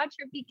I watch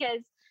her?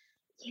 Because,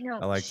 you know,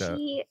 I like that.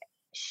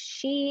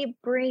 she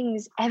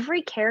brings,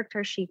 every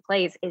character she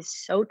plays is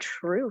so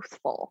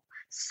truthful.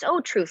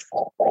 So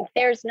truthful. Like,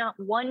 there's not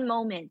one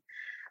moment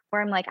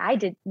where I'm like, I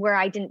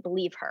didn't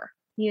believe her,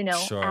 you know,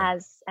 Sure.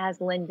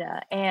 as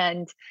Linda.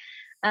 And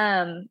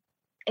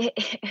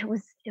it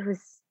was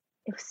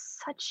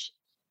such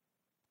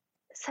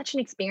an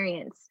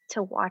experience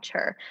to watch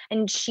her.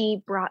 And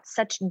she brought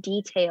such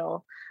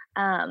detail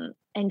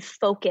and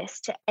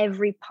focus to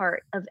every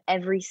part of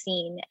every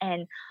scene,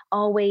 and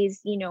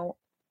always, you know,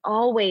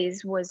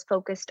 always was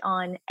focused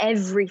on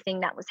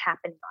everything that was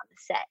happening on the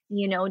set,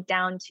 you know,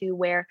 down to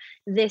where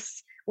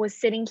this was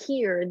sitting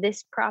here,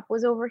 this prop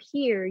was over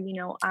here, you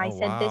know, I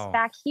said this wow.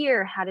 back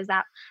here. How does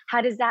that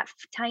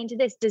tie into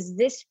this? Does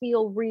this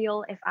feel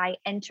real if I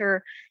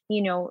enter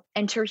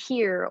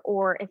here,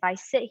 or if I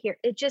sit here?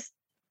 It just,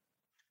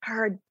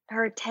 her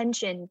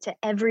attention to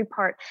every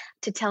part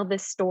to tell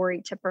this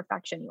story to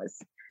perfection was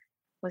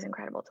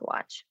incredible to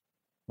watch.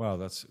 Wow,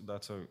 that's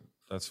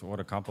what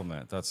a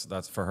compliment.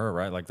 That's for her,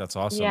 right? Like, that's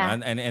awesome. Yeah.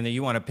 And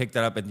you want to pick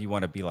that up and you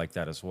want to be like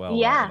that as well.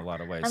 Yeah. In a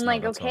lot of ways. I'm No,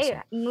 like, that's okay,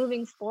 awesome.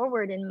 moving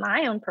forward in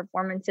my own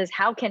performances,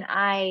 how can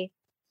I,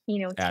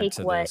 you know, Add take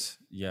to what, this.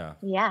 Yeah.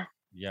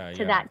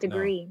 to that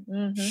degree.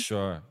 No,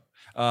 sure.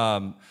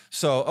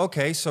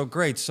 So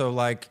great. So,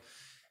 like,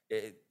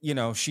 you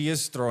know, she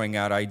is throwing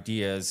out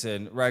ideas,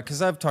 and right,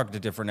 because I've talked to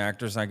different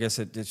actors, and I guess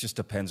it just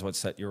depends what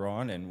set you're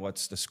on and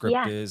what's the script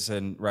Yeah. is,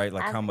 and right,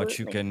 like how much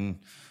you Absolutely. can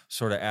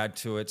sort of add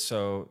to it.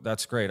 So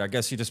that's great. I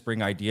guess you just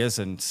bring ideas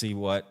and see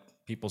what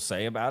people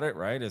say about it,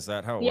 right? Is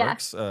that how it Yeah.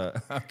 works?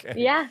 Okay.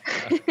 Yeah.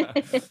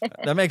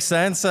 That makes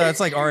sense.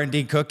 It's like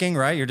R&D cooking,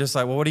 right? You're just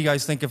like, well, what do you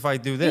guys think if I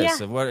do this?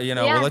 Yeah. And what, you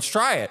know, Yeah. well, let's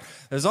try it.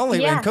 There's only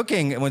Yeah. in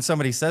cooking, when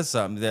somebody says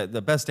something,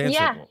 the best answer,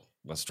 Yeah. well,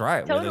 let's try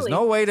it. Well, there's Totally.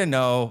 no way to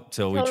know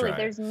till we Totally. try it.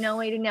 There's no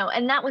way to know.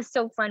 And that was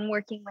so fun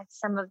working with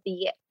some of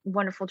the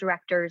wonderful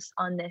directors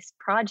on this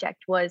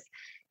project. Was,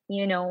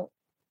 you know,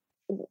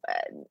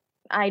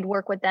 I'd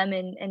work with them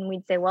and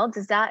we'd say, well,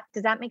 does that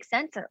make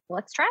sense? Or,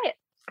 let's try it.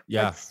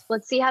 Yeah.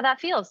 Let's see how that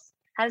feels.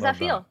 How does Love that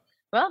feel? that.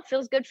 Well, it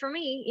feels good for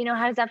me. You know,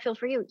 how does that feel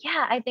for you?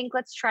 Yeah, I think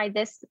let's try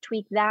this,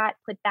 tweak that,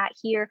 put that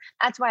here.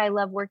 That's why I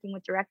love working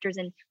with directors,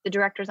 and the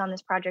directors on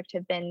this project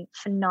have been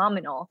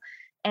phenomenal.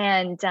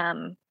 And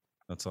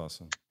That's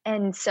awesome.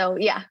 and so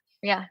yeah,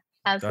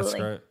 absolutely.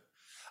 That's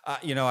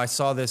great. You know, I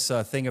saw this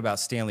thing about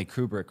Stanley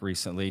Kubrick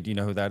recently. Do you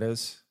know who that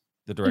is?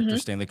 The director,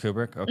 Stanley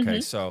Kubrick.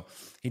 Okay, so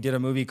he did a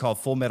movie called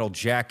Full Metal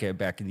Jacket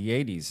back in the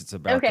 80s. It's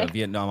about the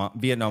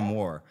Vietnam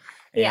War.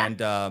 Yeah.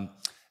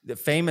 And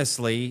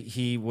famously,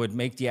 he would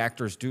make the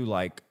actors do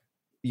like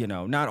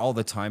not all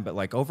the time, but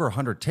like over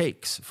 100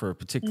 takes for a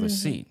particular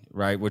scene,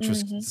 right? Which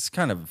was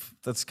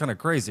that's kind of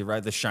crazy,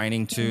 right? The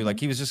Shining too, like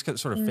he was just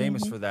sort of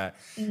famous for that.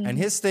 And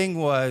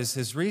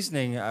his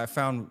reasoning I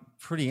found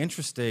pretty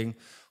interesting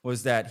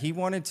was that he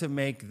wanted to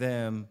make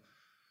them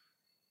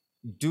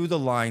do the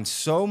line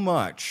so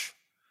much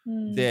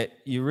that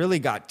you really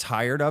got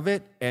tired of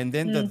it, and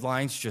then the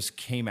lines just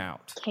came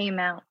out.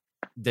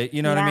 That,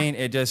 you know what I mean?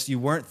 It just, you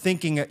weren't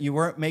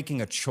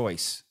making a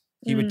choice.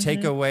 He would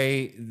take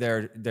away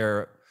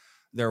their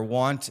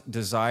want,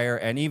 desire,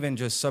 and even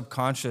just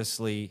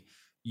subconsciously,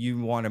 you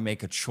want to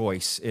make a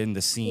choice in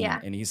the scene. Yeah.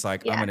 And he's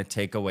like, I'm going to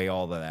take away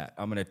all of that.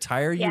 I'm going to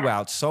tire you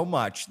out so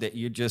much that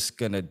you're just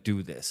going to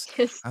do this.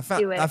 I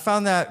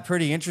found that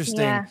pretty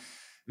interesting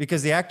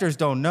because the actors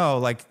don't know,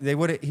 like he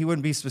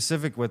wouldn't be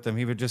specific with them.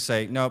 He would just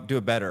say, nope, do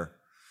it better.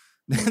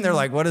 And they're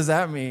like, what does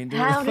that mean?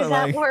 How does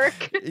that work?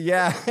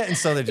 Yeah. And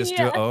so they just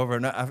do it over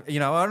and I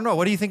don't know.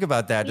 What do you think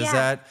about that?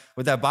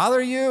 Would that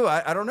bother you?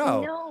 I don't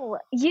know. No,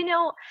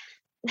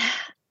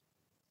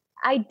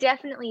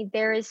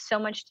 there is so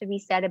much to be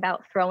said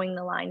about throwing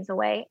the lines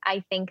away.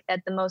 I think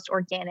that the most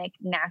organic,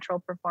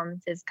 natural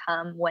performances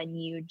come when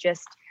you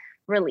just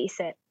release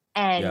it.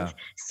 And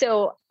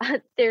so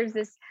there's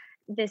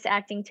this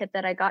acting tip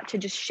that I got to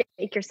just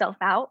shake yourself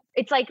out.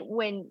 It's like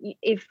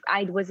if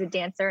I was a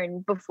dancer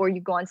and before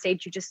you go on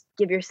stage, you just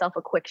give yourself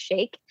a quick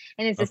shake.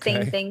 And it's the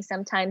same thing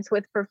sometimes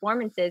with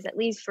performances, at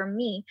least for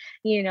me,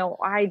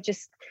 I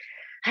just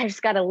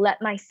got to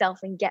let myself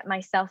and get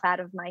myself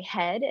out of my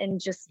head and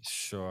just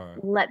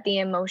let the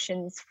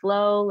emotions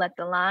flow, let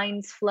the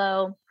lines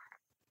flow,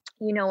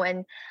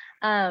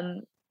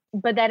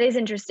 but that is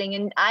interesting.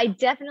 And I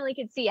definitely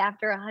could see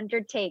after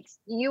 100 takes,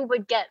 you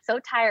would get so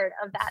tired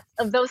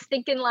of those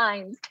thinking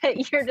lines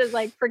that you're just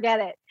like, forget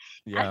it.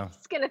 Yeah. I'm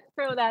just going to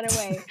throw that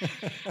away.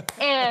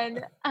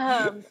 And,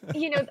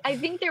 I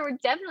think there were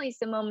definitely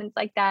some moments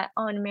like that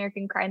on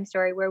American Crime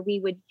Story where we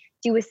would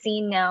do a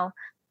scene now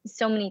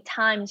so many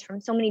times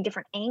from so many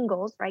different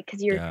angles, right?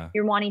 Because you're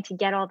wanting to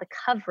get all the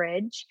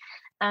coverage,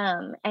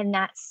 and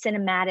that's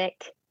cinematic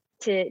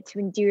to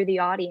endear the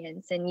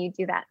audience, and you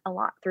do that a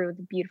lot through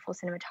the beautiful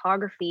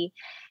cinematography,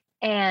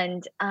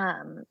 and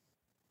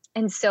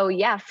so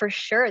for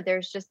sure,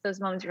 there's just those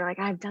moments where you're like,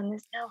 I've done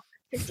this now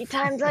 50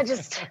 times.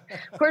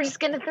 We're just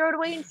gonna throw it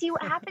away and see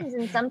what happens.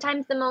 And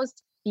sometimes the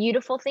most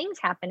beautiful things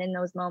happen in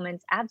those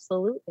moments.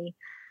 Absolutely.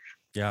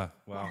 Yeah.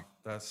 Wow.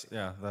 That's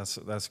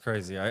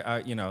crazy.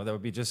 I that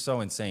would be just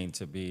so insane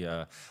to be,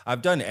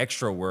 I've done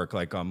extra work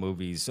like on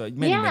movies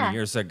many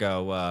years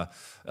ago,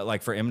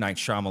 like for M. Night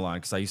Shyamalan,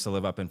 because I used to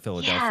live up in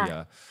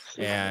Philadelphia.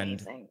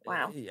 And amazing.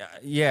 Wow.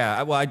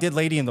 Well, I did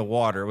Lady in the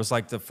Water. It was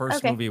like the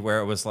first movie where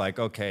it was like,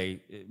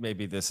 okay,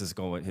 maybe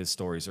his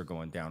stories are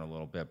going down a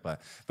little bit, but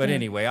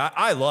anyway,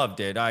 I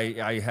loved it.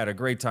 I had a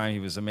great time. He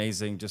was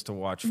amazing just to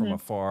watch from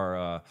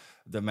afar.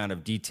 The amount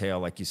of detail,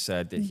 like you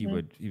said, that he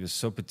was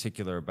so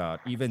particular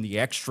about, even the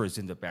extras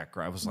in the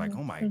background. I was like,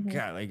 oh my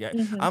God, like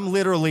I'm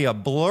literally a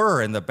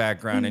blur in the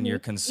background and you're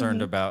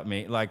concerned about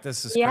me. Like,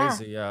 this is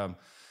crazy.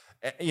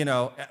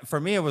 For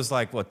me, it was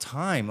like, well,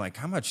 time, like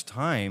how much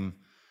time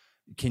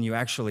can you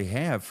actually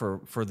have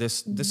for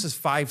this? This is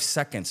 5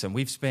 seconds and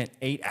we've spent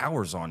 8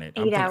 hours on it.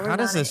 How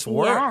does this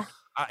work?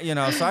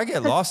 So I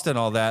get lost in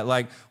all that.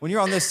 Like when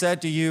you're on this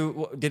set,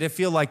 did it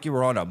feel like you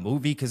were on a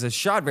movie? Because it's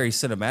shot very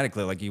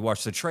cinematically. Like you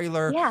watch the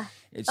trailer,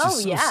 it's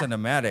just so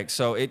cinematic.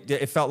 So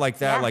it felt like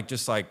that, like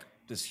just like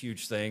this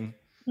huge thing.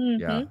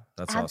 Yeah,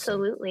 that's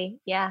absolutely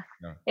awesome.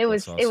 Yeah. It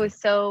was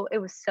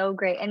so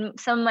great. And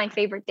some of my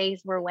favorite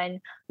days were when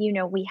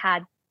we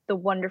had the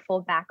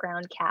wonderful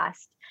background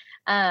cast.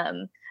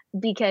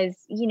 Because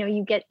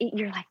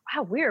you're like,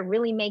 wow, we're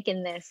really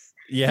making this.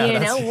 We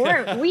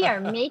are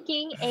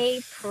making a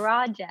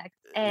project,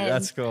 and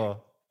that's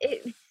cool.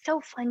 It's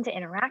so fun to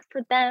interact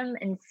with them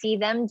and see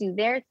them do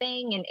their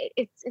thing, and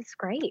it's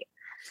great.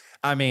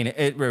 I mean,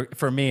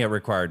 for me, it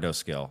required no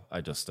skill.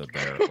 I just stood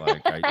there,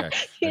 like I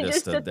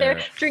just stood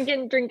there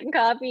drinking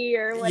coffee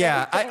or whatever.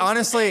 Yeah,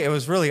 honestly, it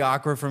was really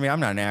awkward for me.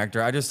 I'm not an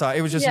actor. I just thought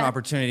it was just an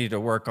opportunity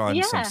to work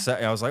on some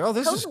set. I was like, oh,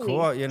 this is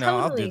cool.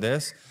 I'll do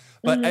this.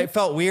 But it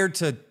felt weird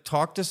to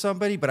talk to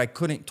somebody, but I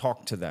couldn't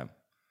talk to them.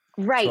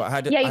 Right.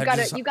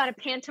 So you gotta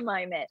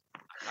pantomime it.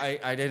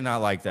 I did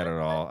not like that at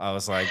all. I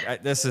was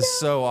like, this is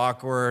so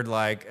awkward.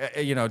 Like,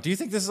 do you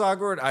think this is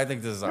awkward? I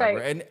think this is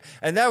awkward.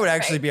 And that would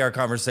actually be our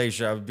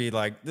conversation. I would be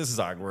like, this is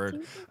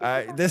awkward.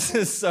 This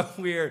is so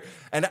weird.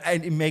 And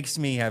it makes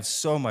me have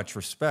so much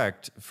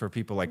respect for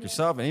people like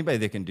yourself and anybody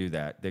that can do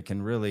that. That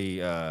can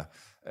really,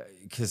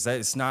 because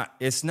it's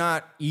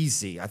not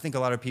easy. I think a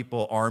lot of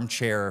people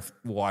armchair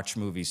watch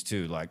movies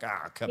too. Like,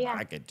 come on,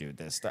 I could do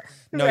this stuff.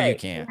 No, you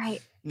can't.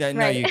 Right.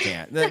 No, you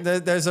can't.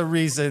 There's a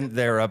reason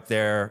they're up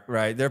there,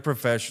 right? They're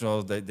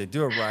professionals. They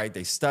do it right.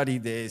 They study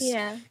this.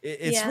 Yeah.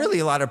 It's really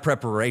a lot of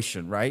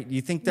preparation, right?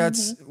 You think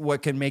that's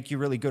what can make you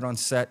really good on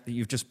set, that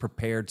you've just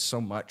prepared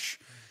so much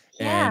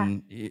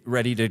and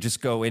ready to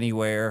just go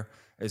anywhere?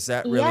 Is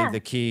that really the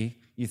key,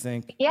 you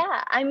think?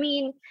 Yeah. I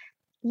mean,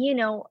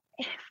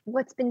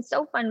 what's been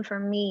so fun for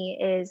me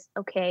is,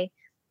 okay,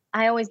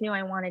 I always knew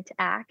I wanted to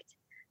act,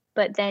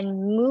 but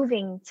then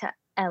moving to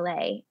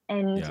LA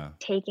and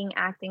taking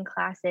acting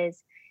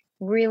classes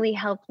really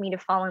helped me to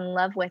fall in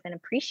love with and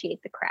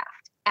appreciate the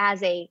craft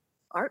as a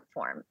art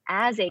form,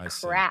 as a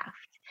craft.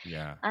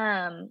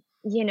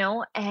 You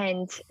know,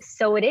 and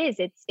so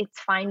it's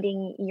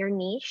finding your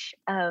niche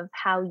of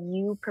how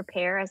you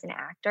prepare as an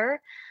actor,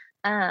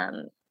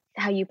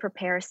 how you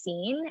prepare a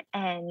scene,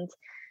 and,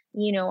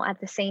 you know, at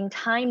the same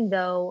time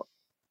though,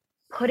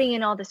 putting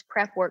in all this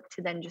prep work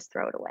to then just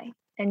throw it away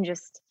and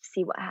just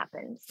see what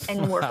happens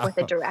and work with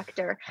a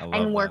director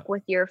and work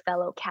with your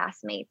fellow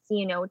castmates,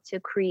 you know, to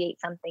create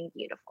something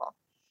beautiful.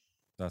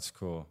 That's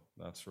cool.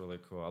 That's really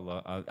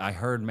cool. I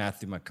heard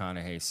Matthew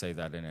McConaughey say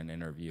that in an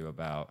interview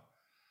about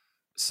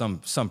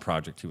some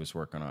project he was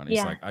working on.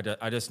 He's like,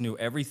 I just knew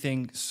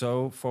everything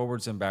so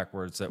forwards and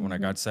backwards that when I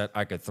got set,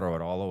 I could throw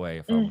it all away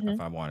if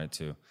I wanted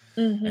to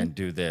and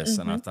do this.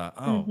 And I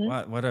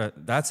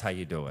thought, that's how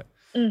you do it.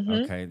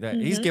 Okay,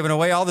 he's giving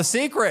away all the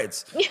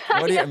secrets.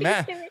 What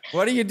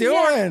are you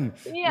doing?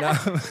 No,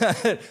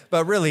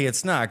 but really,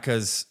 it's not,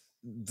 because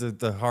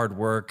the hard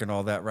work and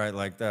all that, right?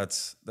 Like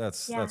that's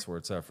where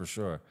it's at for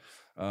sure.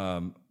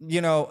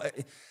 You know,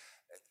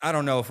 I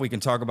don't know if we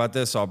can talk about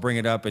this. I'll bring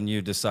it up and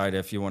you decide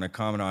if you want to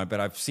comment on it. But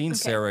I've seen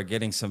Sarah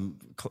getting some,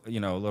 you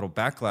know, a little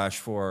backlash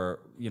for,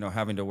 you know,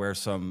 having to wear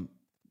some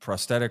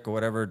prosthetic or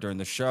whatever during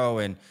the show.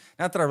 And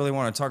not that I really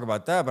want to talk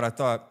about that, but I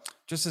thought,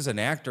 just as an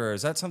actor,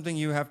 is that something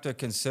you have to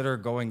consider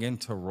going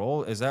into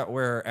role? Is that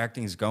where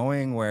acting's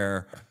going?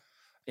 Where,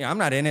 I'm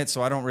not in it,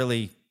 so I don't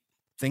really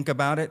think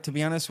about it, to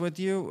be honest with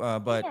you.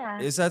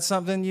 But is that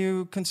something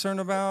you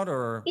concerned about,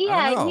 or?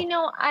 I don't know. You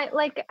know,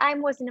 I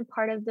wasn't a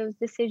part of those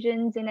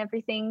decisions and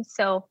everything,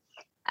 so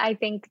I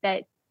think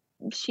that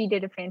she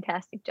did a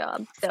fantastic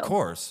job. So of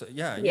course,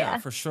 yeah,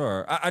 for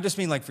sure. I just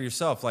mean, like, for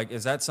yourself, like,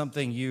 is that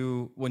something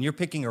when you're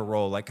picking a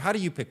role, like, how do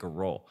you pick a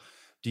role?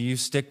 Do you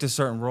stick to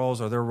certain roles?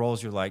 Are there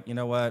roles you're like, you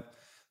know what,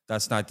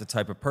 that's not the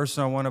type of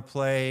person I want to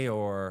play?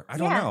 Or I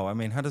don't know. I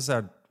mean, how does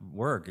that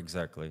work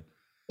exactly?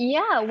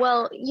 Yeah,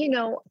 well, you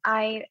know,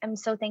 I am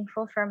so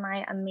thankful for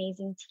my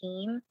amazing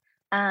team.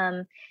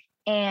 And,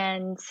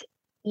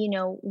 you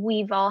know,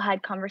 we've all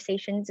had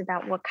conversations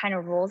about what kind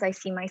of roles I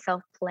see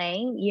myself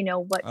playing, you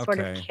know, what sort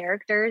of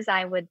characters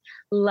I would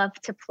love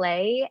to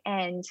play,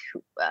 and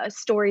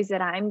stories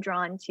that I'm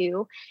drawn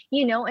to,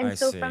 you know, and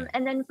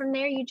then from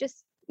there,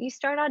 you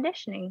start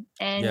auditioning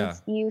and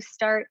you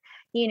start,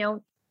 you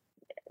know,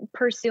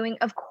 pursuing,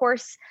 of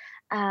course,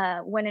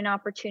 when an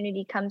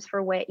opportunity comes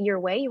your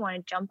way, you want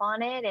to jump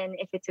on it. And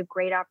if it's a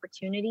great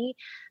opportunity,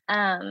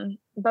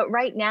 but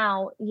right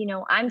now, you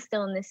know, I'm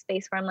still in this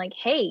space where I'm like,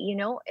 hey, you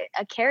know,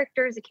 a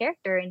character is a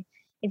character. And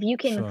if you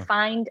can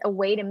find a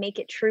way to make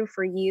it true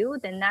for you,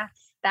 then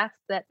that's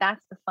the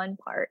fun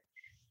part.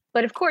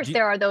 But of course,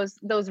 there are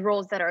those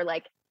roles that are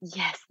like,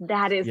 yes,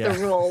 that is the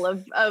role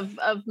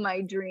of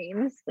my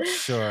dreams.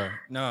 Sure.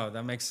 No,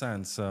 that makes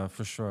sense,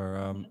 for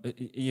sure.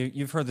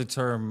 You've heard the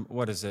term,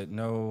 what is it?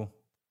 No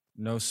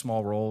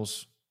small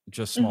roles,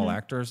 just small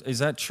actors. Is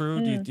that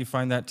true? Do you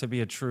find that to be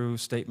a true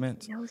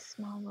statement? No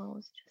small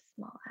roles, just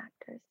small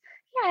actors.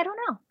 Yeah, I don't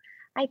know.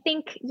 I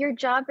think your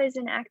job as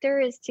an actor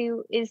is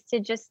to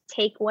just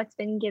take what's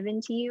been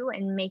given to you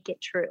and make it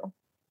true.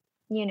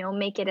 You know,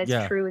 make it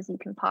as true as you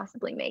can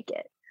possibly make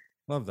it.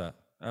 Love that.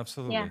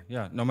 Absolutely.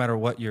 Yeah. No matter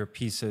what your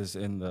piece is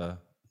in the.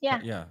 Yeah.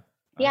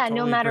 Totally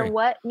no matter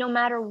agree. no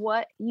matter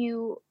what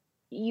you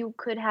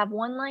could have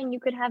one line, you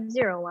could have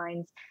 0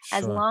 lines.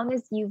 As long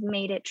as you've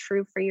made it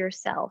true for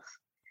yourself,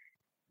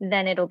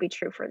 then it'll be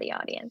true for the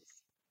audience.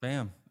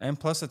 Bam. And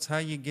plus, it's how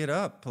you get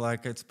up.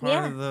 Like, it's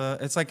part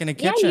of it's like in a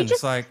kitchen.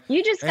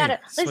 You just gotta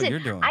listen. What you're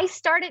doing. I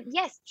started,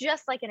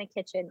 just like in a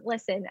kitchen.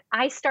 Listen,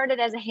 I started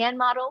as a hand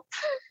model.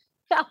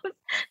 That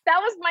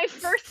was my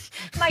first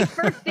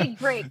big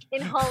break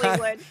in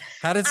Hollywood.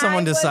 How did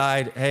someone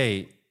decide,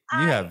 hey,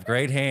 you have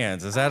great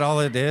hands? Is that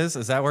all it is?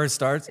 Is that where it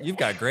starts? You've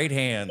got great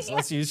hands.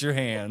 Let's use your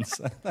hands.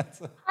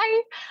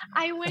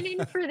 I went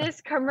in for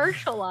this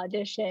commercial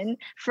audition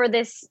for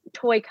this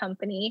toy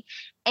company,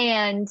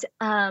 and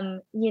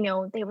you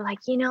know, they were like,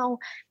 you know,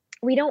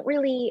 we don't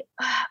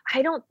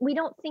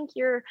think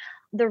you're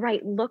the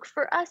right look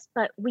for us,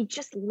 but we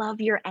just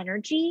love your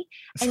energy.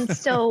 And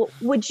so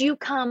would you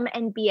come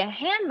and be a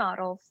hand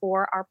model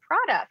for our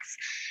products?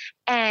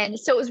 And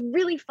so it was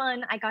really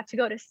fun. I got to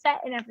go to set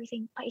and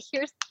everything. But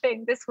here's the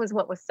thing. This was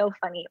what was so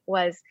funny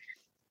was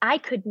I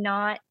could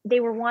not,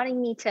 they were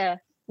wanting me to,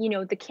 you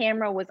know, the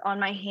camera was on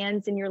my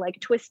hands and you're like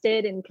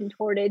twisted and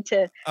contorted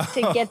to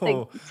get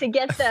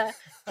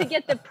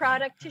the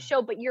product to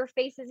show, but your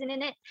face isn't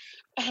in it.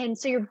 And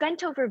so you're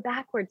bent over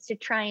backwards to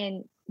try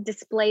and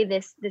display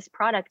this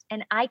product.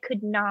 And I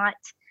could not,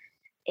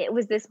 it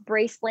was this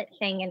bracelet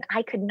thing and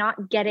I could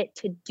not get it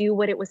to do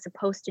what it was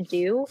supposed to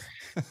do.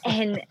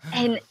 And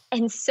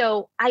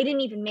so I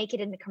didn't even make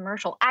it in the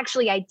commercial.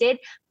 Actually, I did,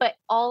 but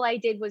all I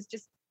did was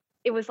just,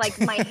 it was like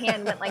my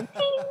hand went like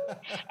ting,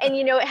 and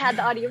you know, it had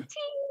the audio ting.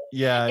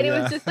 Yeah. And it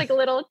was just like a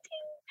little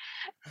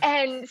ting.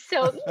 And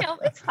so, you know,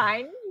 it's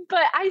fine.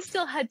 but I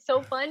still had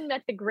so fun,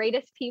 met the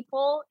greatest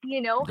people,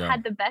 Yeah.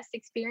 had the best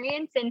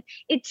experience. And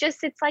it's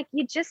like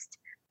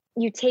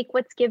you take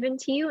what's given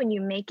to you and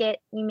you make it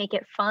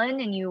fun,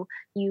 and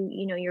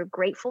you're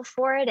grateful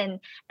for it.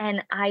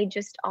 And I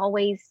just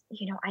always,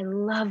 I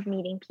love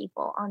meeting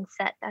people on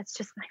set. That's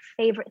just my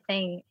favorite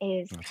thing.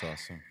 That's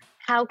awesome.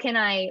 How can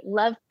I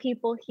love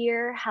people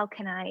here? How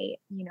can I,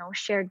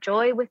 share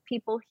joy with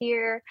people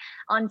here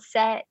on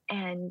set?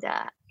 And,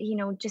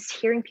 just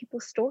hearing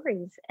people's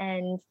stories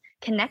and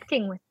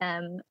connecting with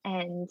them,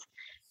 and,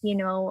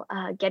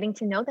 getting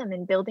to know them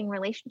and building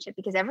relationship,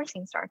 because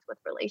everything starts with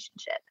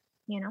relationship.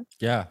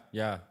 Yeah.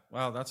 Yeah.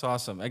 Wow. That's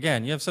awesome.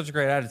 Again, you have such a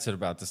great attitude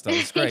about this stuff.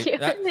 It's great.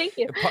 Thank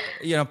you.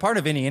 Part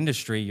of any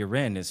industry you're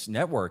in is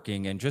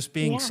networking and just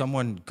being Yeah.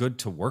 someone good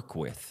to work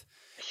with.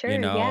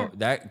 Sure.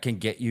 That can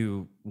get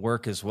you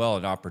work as well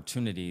and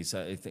opportunities.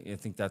 I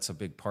think that's a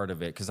big part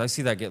of it, because I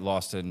see that get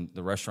lost in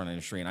the restaurant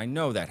industry. And I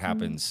know that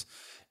happens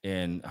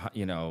in,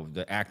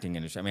 the acting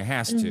industry. I mean, it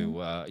has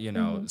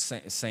to,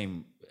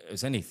 same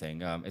as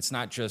anything. It's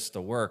not just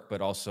the work,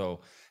 but also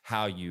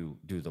how you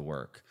do the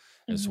work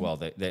as well,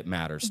 that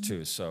matters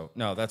too. So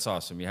no, that's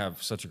awesome. You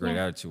have such a great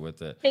attitude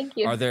with it. Thank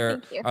you. Are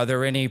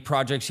there any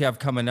projects you have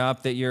coming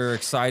up that you're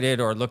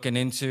excited or looking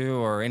into,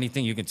 or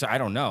anything you can I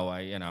don't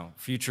know,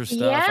 future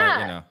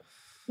stuff?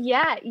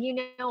 Yeah,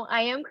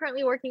 I am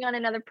currently working on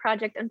another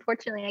project.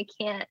 Unfortunately, I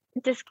can't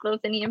disclose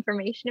any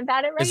information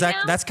about it right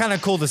now. That's kind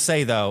of cool to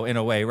say, though, in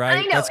a way, right?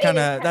 I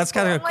know, that's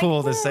kind of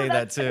cool to say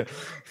that too.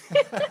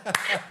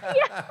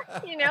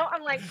 Yeah,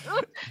 I'm like,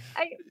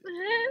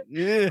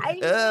 yeah.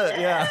 Kind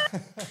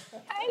of.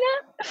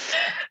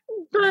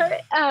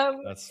 But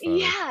That's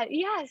funny.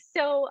 yeah.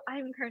 So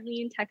I'm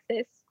currently in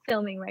Texas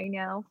filming right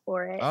now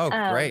for it. Oh,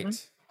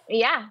 great.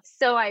 Yeah,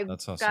 so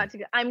That's awesome. got to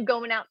go. I'm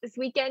going out this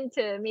weekend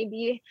to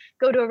maybe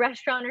go to a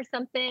restaurant or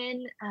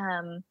something.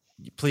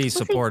 Please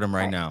support them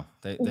right now.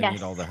 They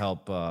need all the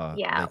help.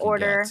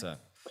 Order,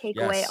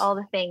 take away all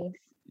the things.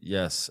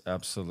 Yes,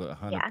 absolutely,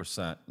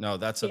 100%. No,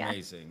 that's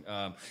amazing.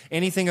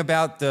 Anything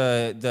about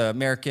the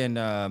American?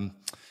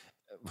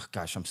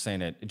 Gosh, I'm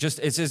saying it.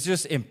 It's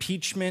just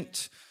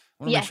impeachment.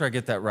 I want to make sure I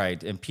get that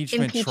right.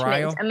 Impeachment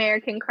trial.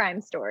 American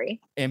Crime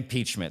Story.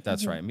 Impeachment.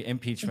 That's right.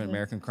 Impeachment,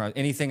 American Crime.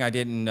 Anything I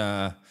didn't.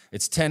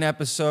 It's 10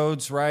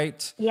 episodes,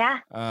 right? Yeah.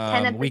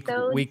 10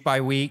 episodes. Week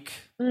by week.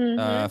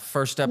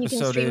 First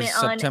episode is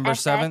September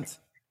 7th.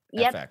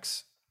 Yep.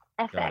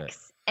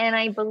 FX. And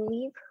I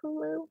believe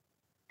Hulu.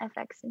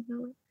 FX and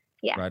Hulu.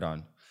 Yeah. Right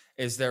on.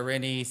 Is there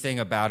anything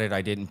about it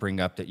I didn't bring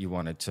up that you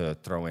wanted to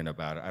throw in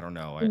about it? I don't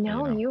know.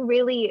 You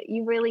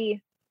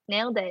really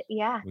nailed it.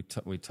 Yeah.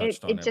 We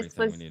touched on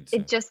everything we needed to.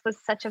 It just was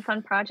such a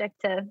fun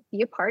project to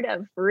be a part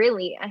of.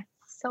 Really.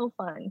 So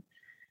fun.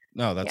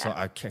 No, that's all,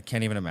 I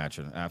can't even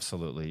imagine.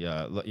 Absolutely.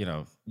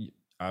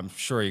 I'm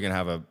sure you're going to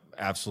have a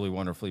absolutely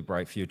wonderfully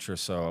bright future.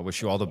 So I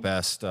wish you all the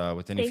best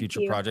with any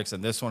future projects.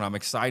 And this one, I'm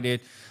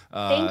excited,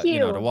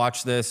 to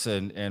watch this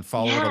and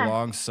follow it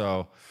along.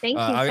 So thank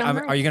you so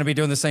much. Are you going to be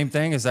doing the same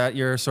thing? Is that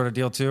your sort of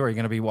deal too? Are you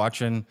going to be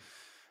watching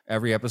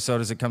every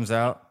episode as it comes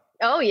out?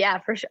 Oh yeah,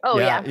 for sure. Oh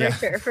yeah,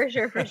 for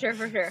sure.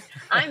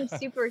 I'm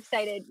super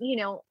excited,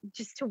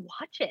 just to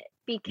watch it,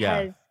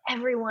 because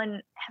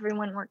everyone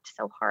worked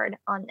so hard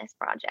on this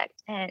project,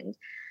 and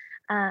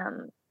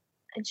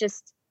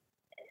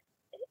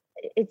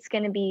it's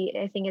going to be,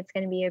 I think it's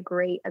going to be a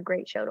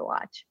great show to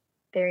watch.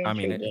 Very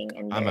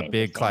intriguing. I'm a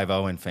big Clive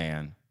Owen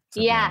fan.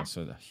 Yeah.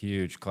 So a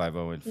huge Clive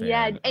Owen fan.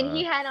 Yeah. And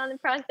he had on the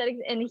prosthetics,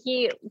 and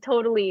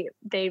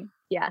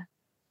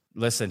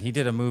Listen, he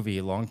did a movie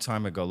a long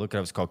time ago. Look, it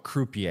was called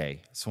Croupier.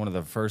 It's one of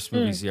the first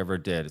movies he ever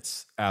did.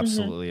 It's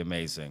absolutely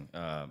amazing.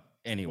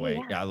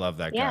 Anyway, I love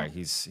that guy.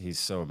 He's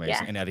so amazing.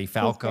 Yeah. And Eddie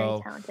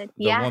Falco,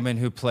 the woman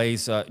who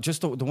plays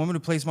the woman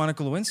who plays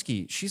Monica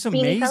Lewinsky. She's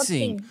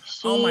amazing.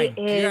 She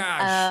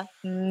is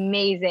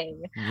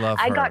amazing. Love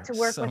her. I got to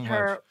work so with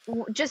her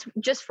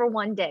just for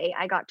one day.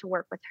 I got to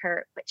work with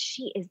her, but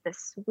she is the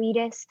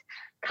sweetest,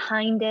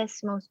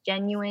 kindest, most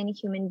genuine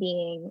human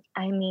being.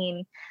 I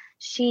mean,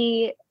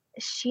 she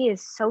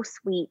is so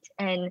sweet,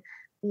 and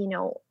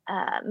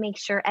make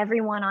sure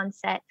everyone on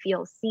set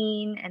feels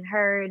seen and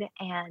heard.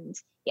 And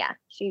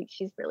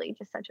she's really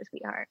just such a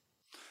sweetheart.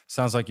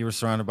 Sounds like you were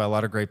surrounded by a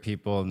lot of great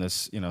people, and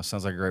this,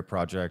 sounds like a great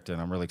project,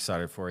 and I'm really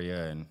excited for you.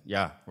 And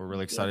we're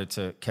really excited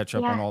to catch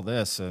up on all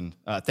this. And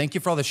thank you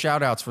for all the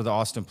shout outs for the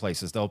Austin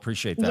places. They'll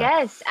appreciate that.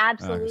 Yes,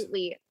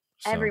 absolutely.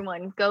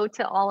 Everyone, go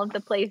to all of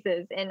the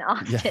places in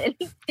Austin.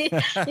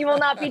 You will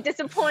not be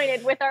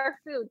disappointed with our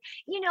food.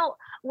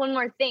 One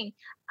more thing.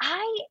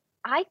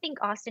 I think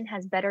Austin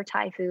has better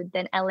Thai food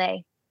than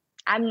LA.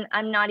 I'm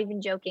not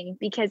even joking,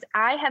 because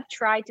I have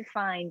tried to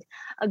find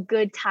a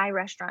good Thai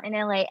restaurant in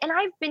LA, and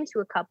I've been to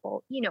a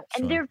couple,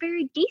 and they're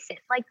very decent.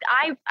 Like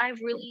I've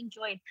really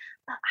enjoyed,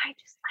 but I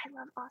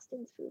love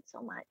Austin's food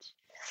so much.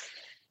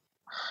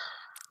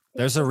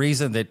 There's a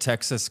reason that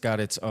Texas got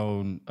its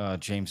own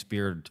James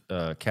Beard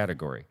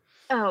category.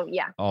 Oh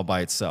yeah. All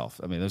by itself.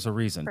 I mead, there's a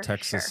reason. For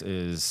Texas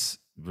is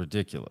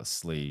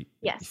ridiculously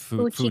yes.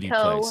 foodie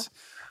place.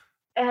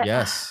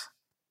 Yes.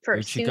 for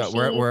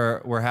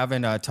sushi. We're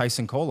having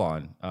Tyson Cole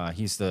on.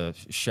 He's the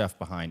chef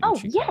behind Oh,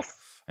 Uchiko yes.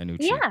 and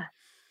Uchi. Yeah.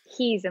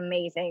 He's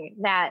amazing.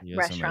 That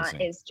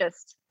restaurant is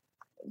just...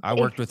 I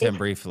worked with him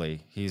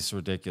briefly. He's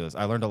ridiculous.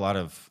 I learned a lot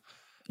of...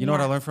 You know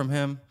what I learned from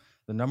him?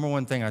 The number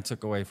one thing I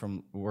took away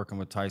from working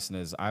with Tyson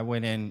is I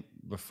went in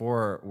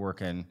before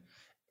working...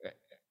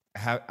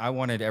 I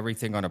wanted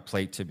everything on a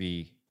plate to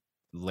be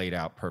laid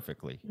out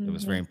perfectly. Mm-hmm. It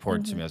was very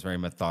important to me. I was very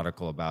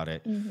methodical about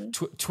it. Mm-hmm.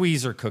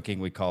 Tweezer cooking,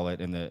 we call it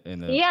in the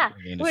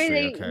industry.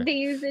 Where they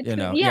use it.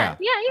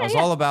 I was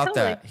all about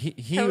that.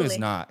 He is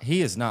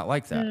not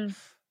like that.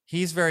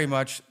 He's very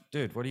much,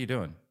 dude, what are you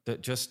doing?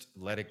 Just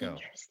let it go.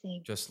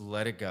 Just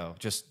let it go.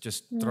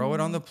 Just throw it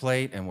on the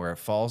plate, and where it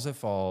falls, it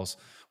falls.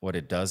 What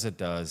it does, it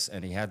does.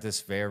 And he had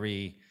this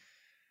very,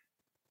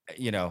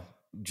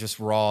 just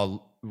raw,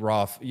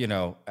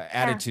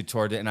 attitude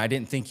toward it. And I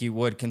didn't think he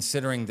would,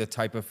 considering the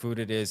type of food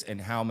it is and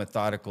how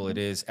methodical it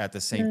is. At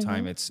the same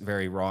time, it's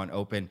very raw and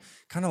open,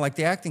 kind of like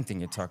the acting thing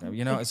you're talking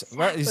about.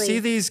 Exactly. You see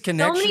these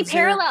connections. So many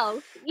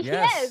parallels.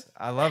 Yes.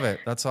 I love it.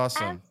 That's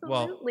awesome.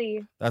 Absolutely.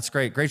 Well, that's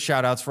great. Great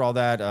shout outs for all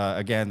that.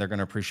 Again, they're going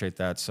to appreciate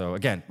that. So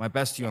again, my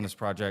best to you on this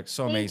project.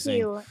 So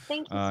amazing.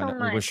 Thank you so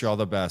much. We wish you all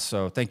the best.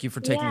 So thank you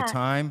for taking the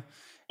time.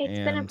 It's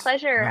been a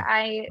pleasure.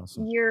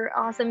 Awesome. You're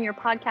awesome. Your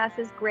podcast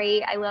is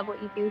great. I love what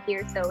you do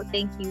here. So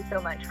thank you so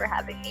much for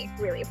having me.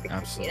 Really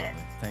appreciate it.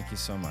 Thank you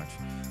so much.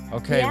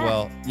 Okay.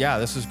 Well,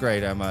 this was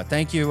great, Emma.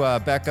 Thank you,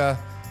 Becca.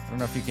 I don't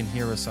know if you can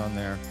hear us on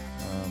there.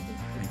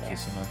 Thank you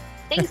so much.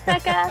 Thanks,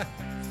 Becca.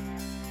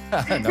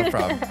 No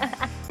problem.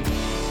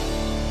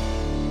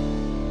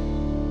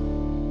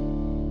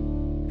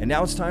 And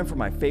now it's time for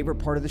my favorite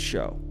part of the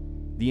show,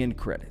 the end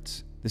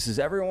credits. This is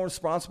everyone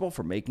responsible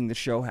for making the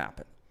show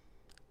happen.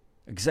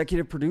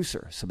 Executive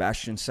producer,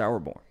 Sebastian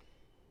Sauerborn.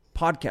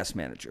 Podcast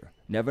manager,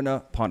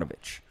 Nevena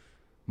Ponovich.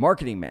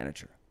 Marketing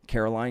manager,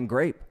 Caroline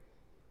Grape.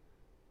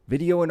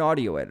 Video and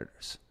audio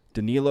editors,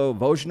 Danilo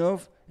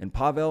Vojnov and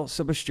Pavel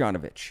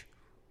Sebastianovich.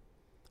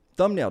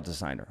 Thumbnail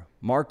designer,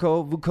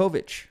 Marko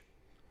Vukovic.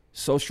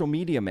 Social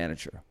media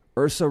manager,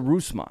 Ursa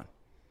Rusman.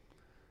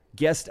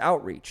 Guest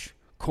outreach,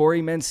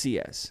 Corey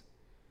Menciez.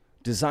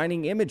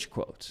 Designing image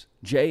quotes,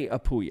 Jay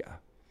Apuya.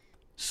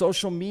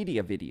 Social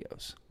media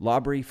videos,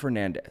 Labri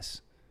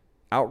Fernandez.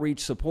 Outreach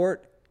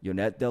support,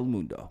 Yonet Del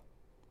Mundo.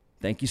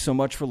 Thank you so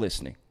much for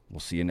listening.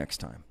 We'll see you next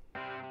time.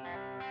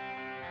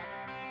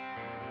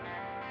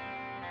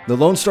 The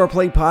Lone Star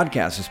Plate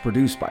podcast is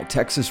produced by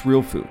Texas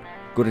Real Food.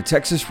 Go to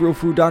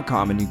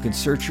texasrealfood.com and you can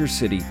search your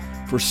city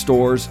for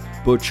stores,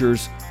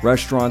 butchers,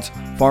 restaurants,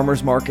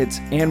 farmers markets,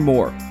 and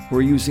more who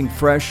are using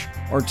fresh,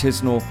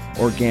 artisanal,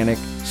 organic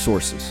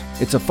sources.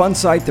 It's a fun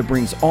site that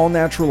brings all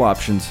natural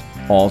options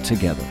all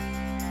together.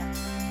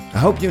 I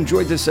hope you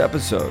enjoyed this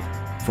episode.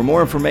 For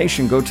more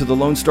information, go to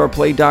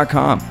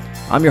thelonestarplay.com.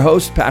 I'm your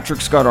host,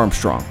 Patrick Scott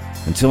Armstrong.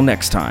 Until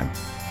next time.